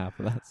got half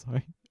of that,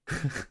 sorry.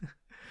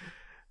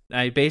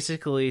 I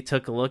basically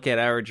took a look at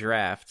our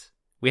draft.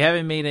 We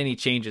haven't made any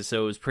changes,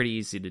 so it was pretty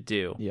easy to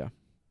do. Yeah.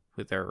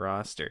 With our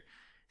roster.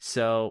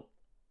 So,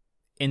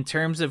 in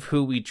terms of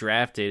who we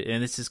drafted,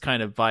 and this is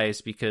kind of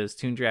biased because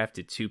Toon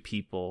drafted 2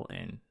 people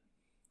and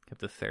got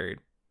the third.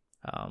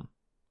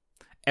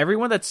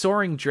 Everyone that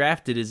Soaring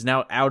drafted is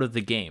now out of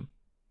the game.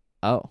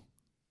 Oh.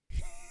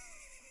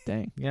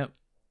 Dang. Yep.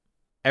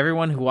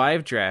 Everyone who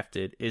I've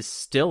drafted is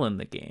still in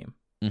the game.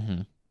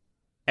 Mm-hmm.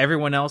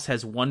 Everyone else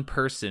has 1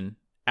 person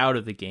out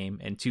of the game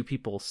and 2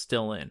 people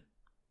still in.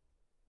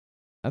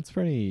 That's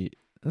pretty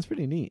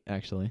neat,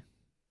 actually.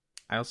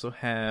 I also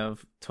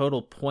have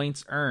total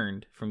points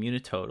earned from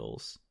unit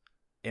totals,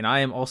 and I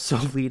am also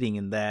leading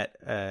in that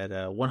at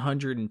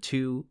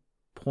 102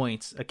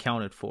 points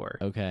accounted for.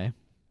 Okay.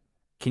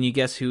 Can you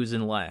guess who's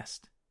in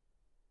last?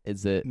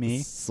 Is it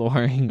me?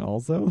 Soaring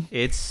also?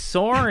 It's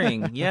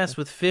Soaring, yes,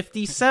 with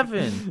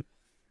 57.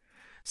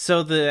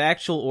 So the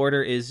actual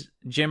order is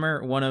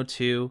Jimmer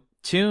 102,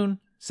 Toon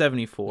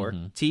 74,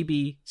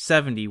 TB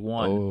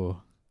 71,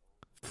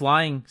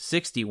 Flying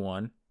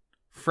 61,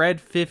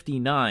 Fred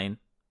 59,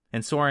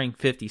 and Soaring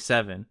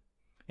 57.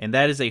 And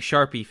that is a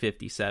Sharpie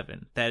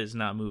 57. That is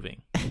not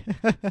moving.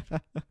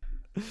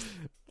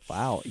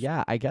 Wow.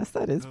 Yeah, I guess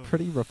that is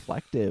pretty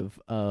reflective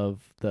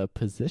of the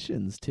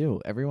positions,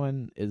 too.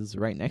 Everyone is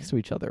right next to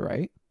each other,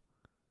 right?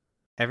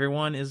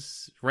 Everyone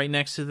is right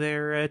next to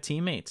their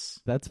teammates.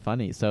 That's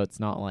funny. So it's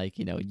not like,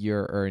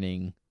 you're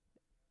earning,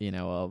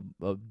 a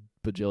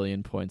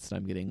bajillion points and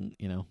I'm getting,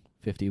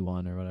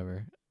 51 or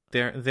whatever.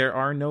 There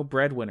are no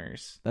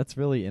breadwinners. That's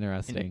really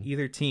interesting. In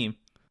either team.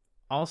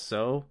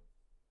 Also,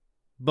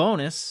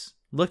 bonus,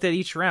 looked at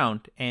each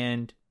round,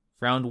 and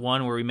round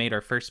 1 where we made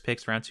our first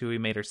picks, round 2 we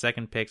made our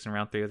second picks, and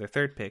round 3 our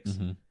third picks.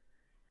 Mm-hmm.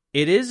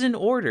 It is in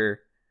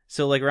order.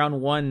 So like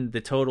round 1,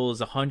 the total is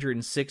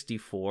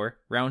 164,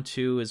 round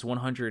 2 is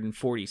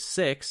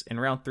 146,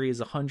 and round 3 is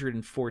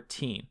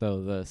 114.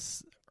 So the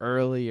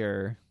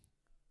earlier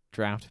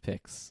draft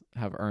picks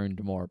have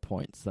earned more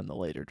points than the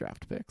later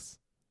draft picks.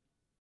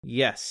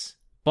 Yes,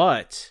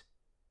 but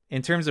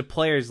in terms of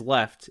players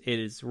left, it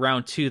is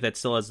round 2 that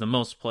still has the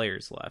most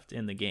players left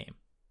in the game.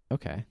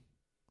 Okay.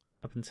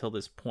 Up until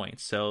this point.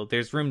 So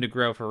there's room to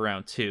grow for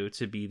round 2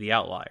 to be the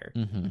outlier.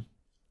 Mm-hmm.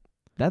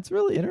 That's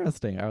really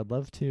interesting. I would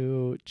love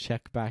to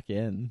check back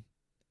in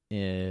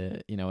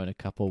a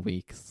couple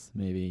weeks,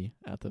 maybe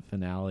at the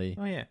finale.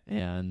 Oh, yeah.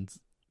 And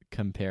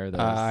compare those.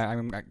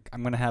 I'm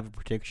going to have a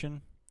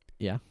prediction.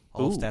 Yeah.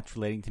 All stats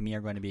relating to me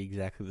are going to be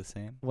exactly the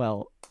same.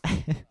 Well,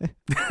 I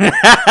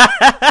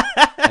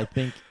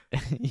think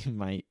you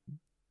might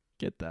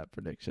get that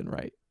prediction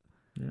right.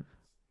 Yep.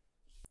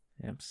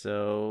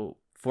 So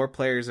 4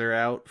 players are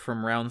out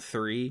from round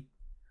 3.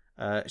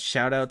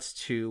 Shout outs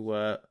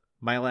to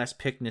my last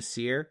pick,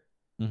 Nasir,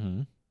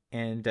 mm-hmm.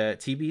 and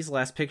TB's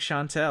last pick,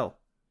 Chantel,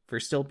 for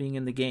still being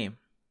in the game.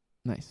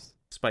 Nice.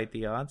 Despite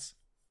the odds.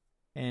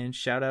 And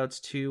shout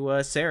outs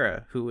to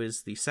Sarah, who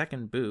is the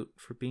second boot,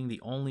 for being the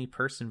only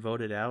person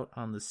voted out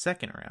on the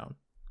second round.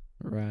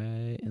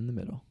 Right in the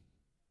middle.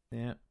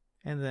 Yeah.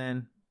 And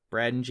then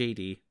Brad and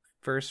JD,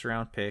 first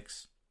round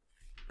picks,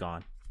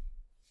 gone.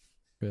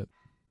 Rip.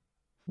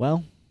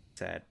 Well,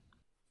 sad.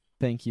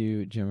 Thank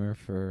you, Jimmer,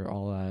 for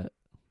all that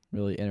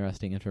really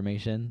interesting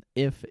information.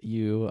 If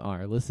you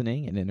are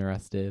listening and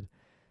interested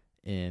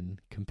in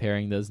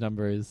comparing those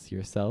numbers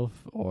yourself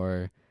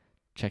or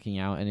checking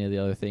out any of the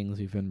other things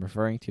we've been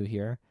referring to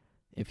here,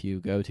 if you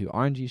go to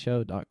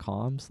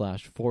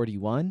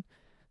rngshow.com/41,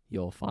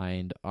 you'll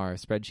find our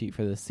spreadsheet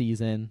for this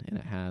season, and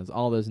it has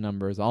all those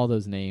numbers, all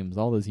those names,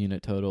 all those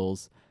unit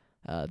totals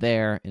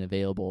there and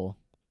available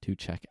to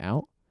check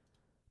out.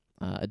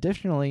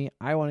 Additionally,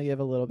 I want to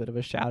give a little bit of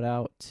a shout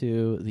out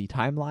to the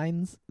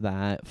timelines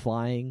that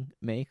Flying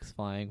makes,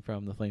 Flying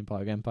from the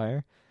Flamepog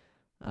Empire.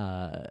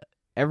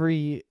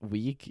 Every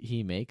week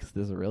he makes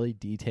this really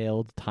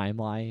detailed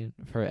timeline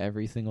for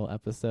every single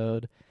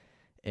episode,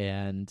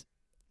 and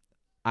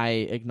I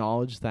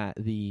acknowledge that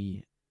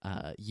the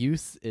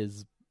use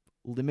is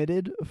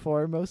limited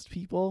for most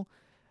people,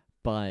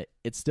 but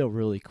it's still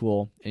really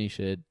cool, and you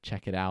should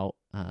check it out.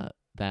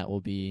 That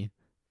will be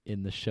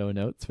in the show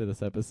notes for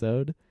this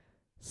episode.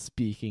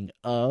 Speaking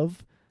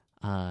of,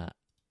 I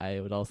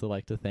would also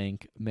like to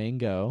thank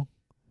Mango,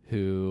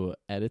 who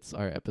edits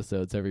our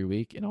episodes every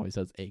week and always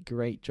does a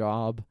great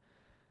job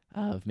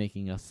of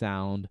making us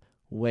sound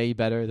way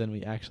better than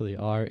we actually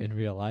are in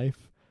real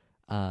life,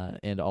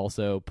 and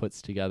also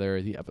puts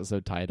together the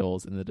episode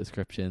titles and the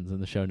descriptions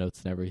and the show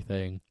notes and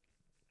everything.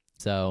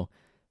 So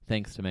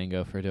thanks to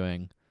Mango for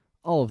doing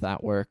all of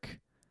that work.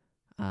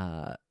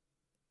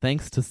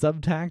 Thanks to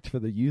Subtact for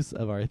the use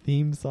of our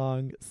theme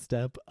song,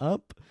 Step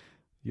Up.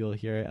 You'll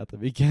hear it at the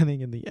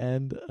beginning and the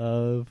end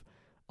of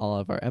all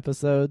of our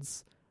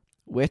episodes,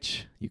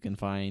 which you can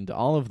find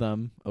all of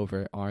them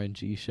over at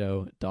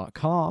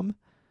rngshow.com.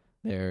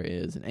 There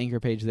is an anchor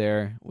page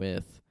there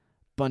with a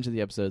bunch of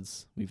the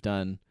episodes we've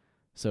done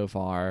so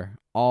far,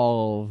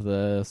 all of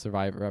the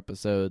Survivor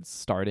episodes,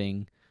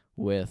 starting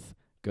with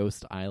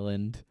Ghost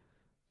Island.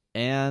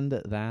 And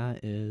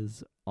that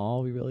is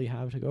all we really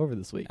have to go over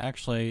this week.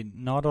 Actually,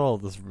 not all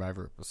of the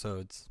Survivor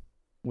episodes.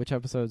 Which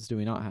episodes do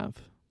we not have?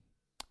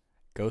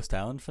 Ghost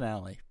Island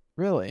finale.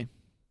 Really?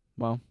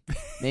 Well,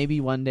 maybe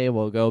one day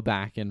we'll go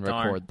back and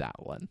record that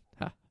one.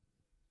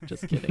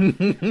 Just kidding.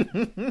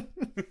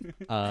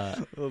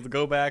 We'll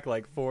go back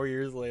like 4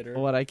 years later.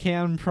 What I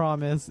can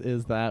promise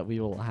is that we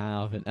will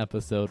have an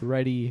episode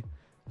ready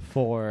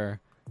for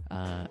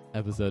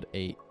episode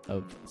 8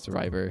 of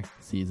Survivor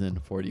Season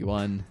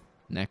 41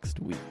 next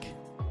week.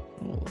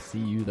 We'll see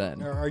you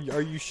then. Are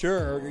you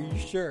sure? Are you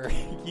sure?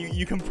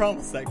 You can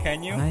promise that,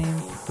 can you? I am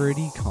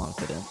pretty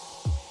confident.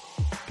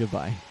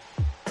 Goodbye.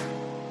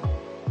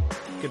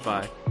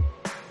 Goodbye.